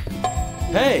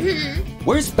 Hey,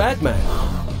 where's Batman?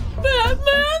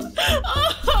 Batman?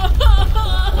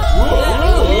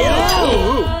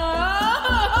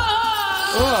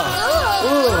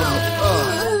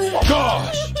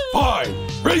 Gosh! Fine!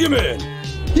 Bring him in!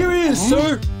 Here he is,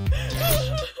 sir!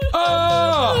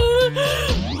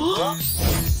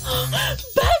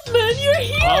 Batman, you're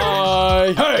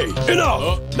here! Hey,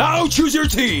 enough! Now choose your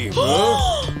team!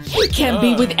 You can't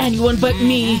be with anyone but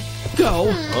me. Go.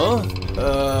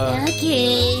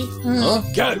 Okay.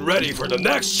 Get ready for the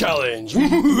next challenge!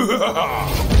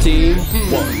 Team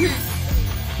 1.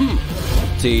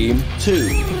 Team 2.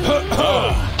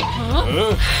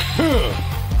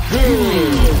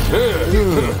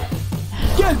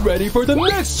 Get ready for the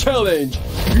next challenge!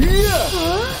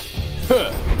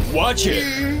 Watch it!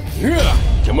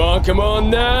 Come on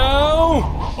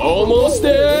now! Almost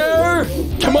there!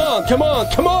 Come on!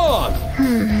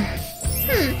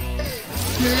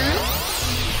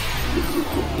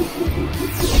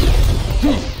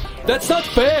 That's not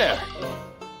fair!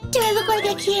 Do I look like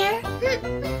I care?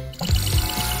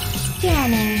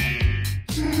 Scanning.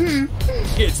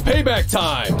 It's payback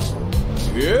time!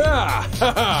 Yeah!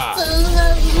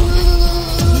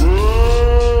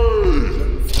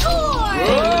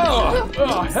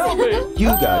 Help me! You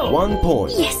got 1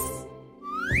 point. Yes.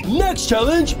 Next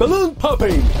challenge, balloon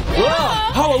popping!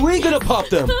 How are we gonna pop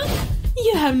them?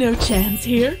 You have no chance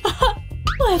here.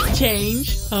 Let's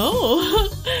change. Oh,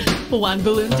 1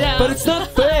 balloon down. But it's not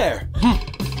fair!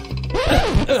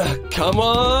 Come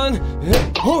on!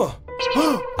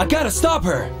 I gotta stop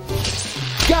her!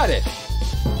 Got it!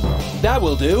 That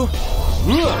will do.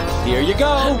 Here you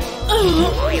go!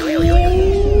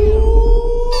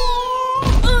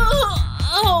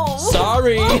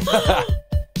 Sorry!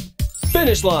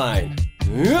 Finish line!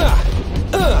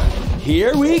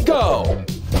 Here we go!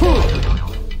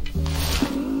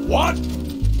 What?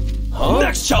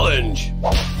 Next challenge!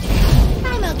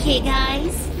 I'm okay,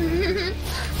 guys.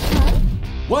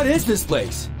 What is this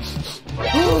place?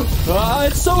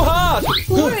 It's so hot!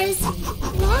 Floor is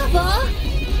lava.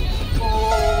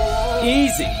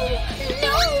 Easy!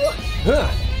 No!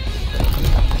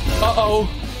 Uh-oh.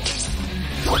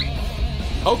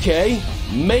 Okay,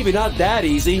 maybe not that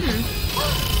easy.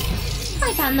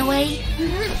 I found the way.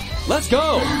 Let's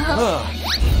go!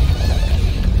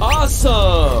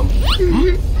 Awesome!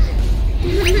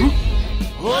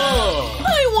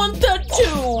 I want that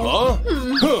too.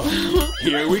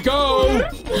 Here we go!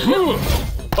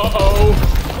 Uh-oh!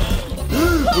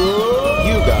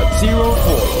 You got 0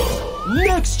 points.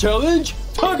 Next challenge,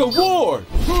 tug of war!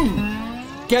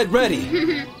 Get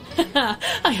ready!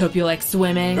 I hope you like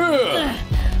swimming.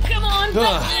 Come on,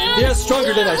 They're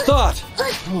stronger than I thought!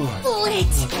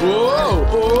 Wait.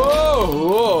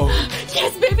 Whoa!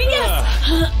 Yes, baby, yes!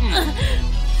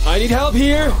 I need help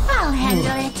here! I'll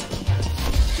handle it.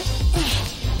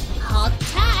 Hold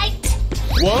tight.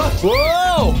 What?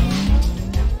 Whoa!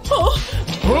 Oh.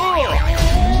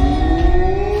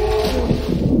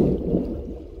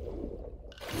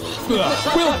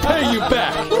 We'll pay you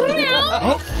back!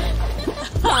 No!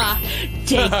 Ha!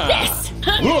 Take this!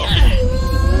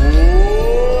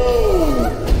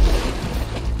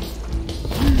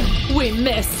 We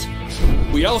missed.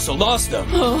 We also lost them.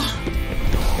 Oh.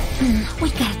 We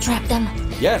gotta trap them.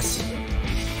 Yes.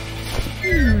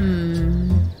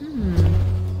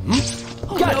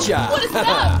 Gotcha! What is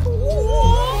that?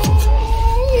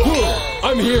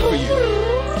 I'm here for you.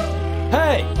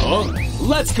 Hey!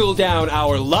 Let's cool down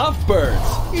our lovebirds.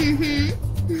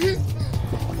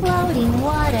 Floating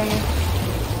water.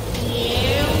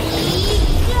 Here we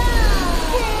go!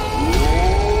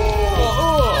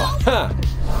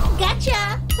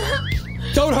 Gotcha!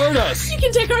 Don't hurt us! You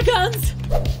can take our guns.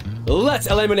 Let's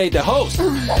eliminate the host.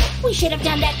 We should have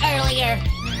done that earlier.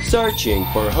 Searching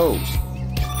for host.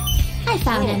 I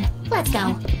found him. Let's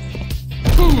go.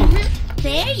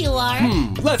 There you are.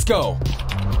 Let's go.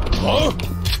 Huh?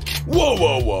 Whoa,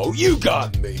 whoa, whoa, you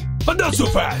got me. But not so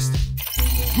fast.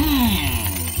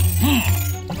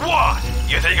 What?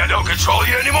 You think I don't control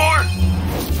you anymore?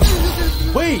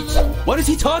 Wait, what is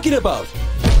he talking about?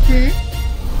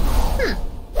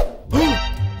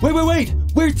 Wait,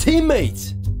 we're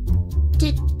teammates.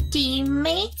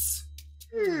 Teammates?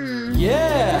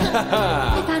 Yeah.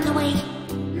 I found the way.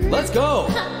 Let's go.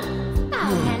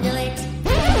 I'll handle it.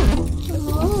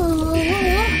 Ooh,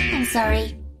 I'm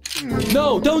sorry.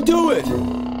 No, don't do it.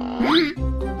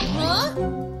 Huh?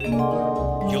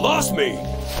 You lost me.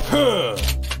 Huh.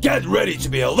 Get ready to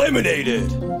be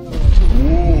eliminated.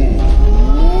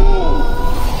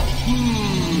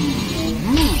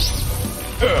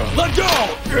 Let go.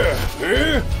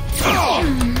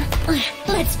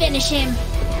 Let's finish him.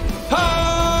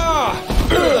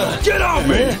 Get off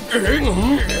me.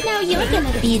 Now you're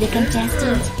gonna be the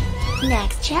contestant.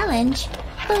 Next challenge,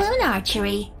 balloon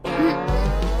archery.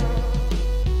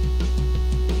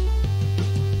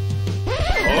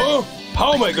 Huh?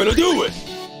 How am I gonna do it?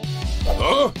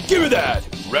 Huh? Give me that.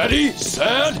 Ready,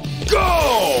 set,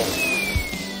 go!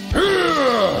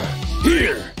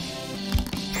 Here.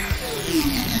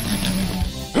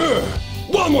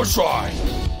 One more try.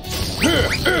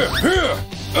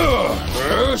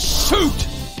 Shoot!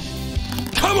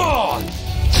 Come on!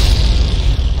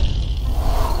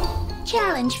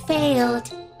 Challenge failed.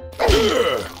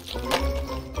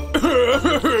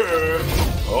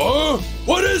 Huh?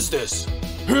 What is this?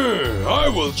 I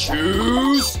will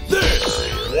choose this.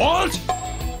 What?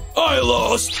 I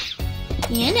lost.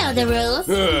 You know the rules.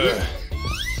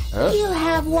 You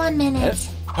have 1 minute.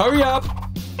 Hurry up.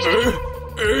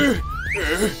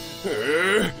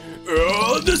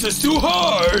 This is too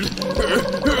hard.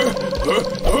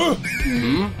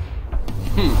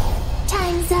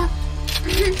 Time's up.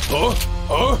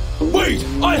 Wait,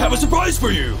 I have a surprise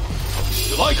for you.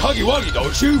 You like Huggy Wuggy,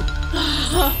 don't you?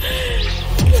 Come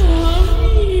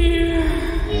here.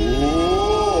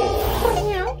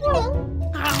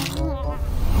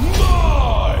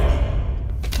 Mine!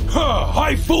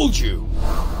 I fooled you.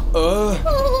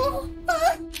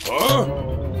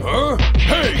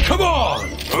 Hey, come on!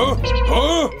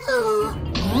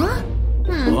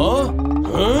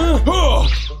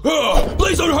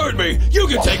 Please don't hurt me! You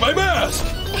can take my mask!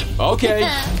 Okay.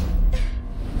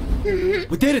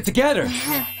 We did it together.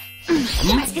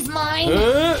 The mask is mine.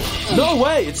 No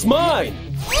way, it's mine.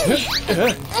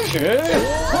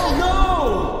 Oh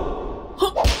no!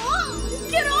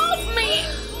 Get off me!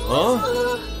 Huh?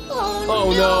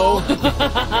 Oh no!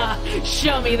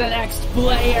 Show me the next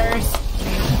players.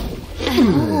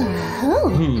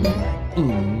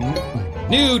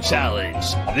 New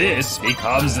challenge. This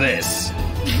becomes this.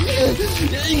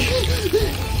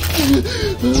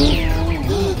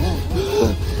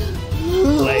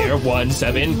 Player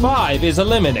 175 is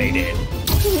eliminated.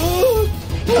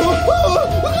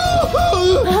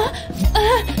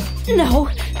 No.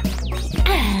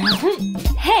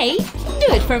 Hey, do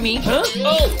it for me. Huh?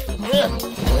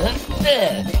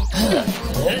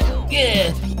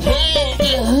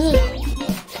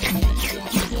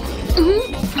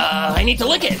 I need to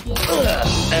lick it.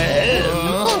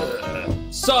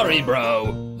 Sorry, bro.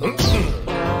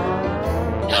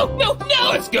 No!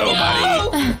 Let's go,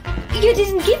 buddy. You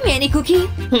didn't give me any cookie.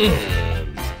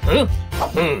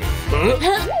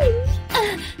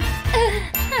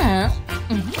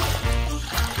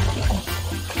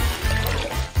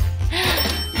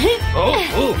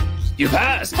 Oh, you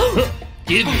passed.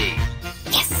 Give me.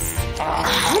 Yes.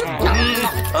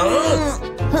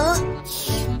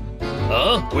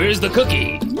 Where's the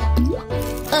cookie?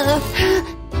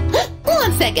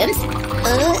 1 second.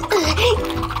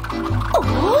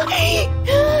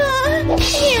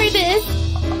 Here it is.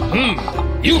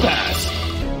 You pass.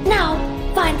 Now,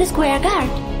 find the square guard.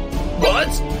 What?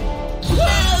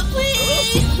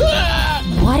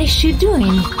 What is she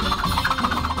doing?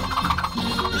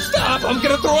 Stop! I'm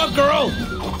gonna throw up, girl!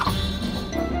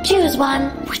 Choose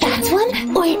one. That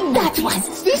one or that one?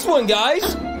 It's this one,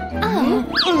 guys! Oh.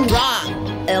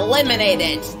 Wrong.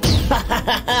 Eliminated.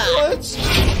 What?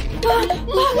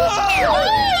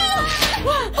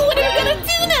 What are we gonna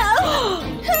do now?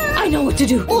 I know what to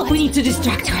do. We need to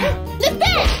distract her. The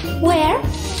bed! Where?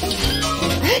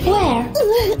 Where?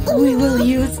 We will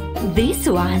use this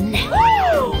one.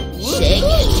 Shake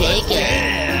it, shake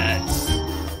it.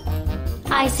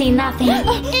 I see nothing.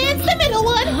 It's the middle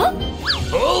one.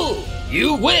 Oh,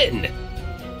 you win!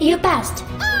 You passed.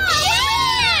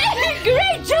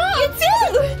 Great job! You too!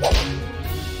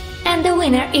 And the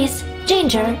winner is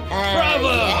Ginger.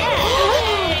 Bravo!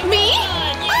 Me?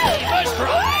 Let's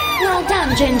try! Well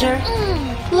done, Ginger.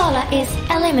 Lola is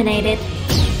eliminated.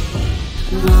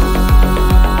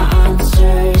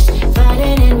 Monsters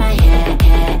fighting in my head,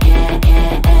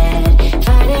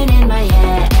 fighting in my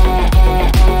head,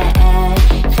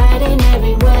 fighting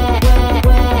everywhere.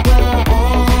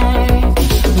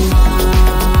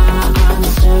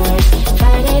 Monsters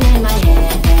fighting in my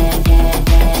head,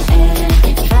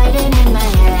 fighting in my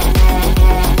head,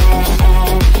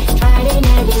 fighting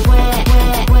everywhere.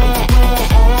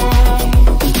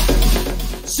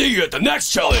 See you at the next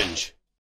challenge!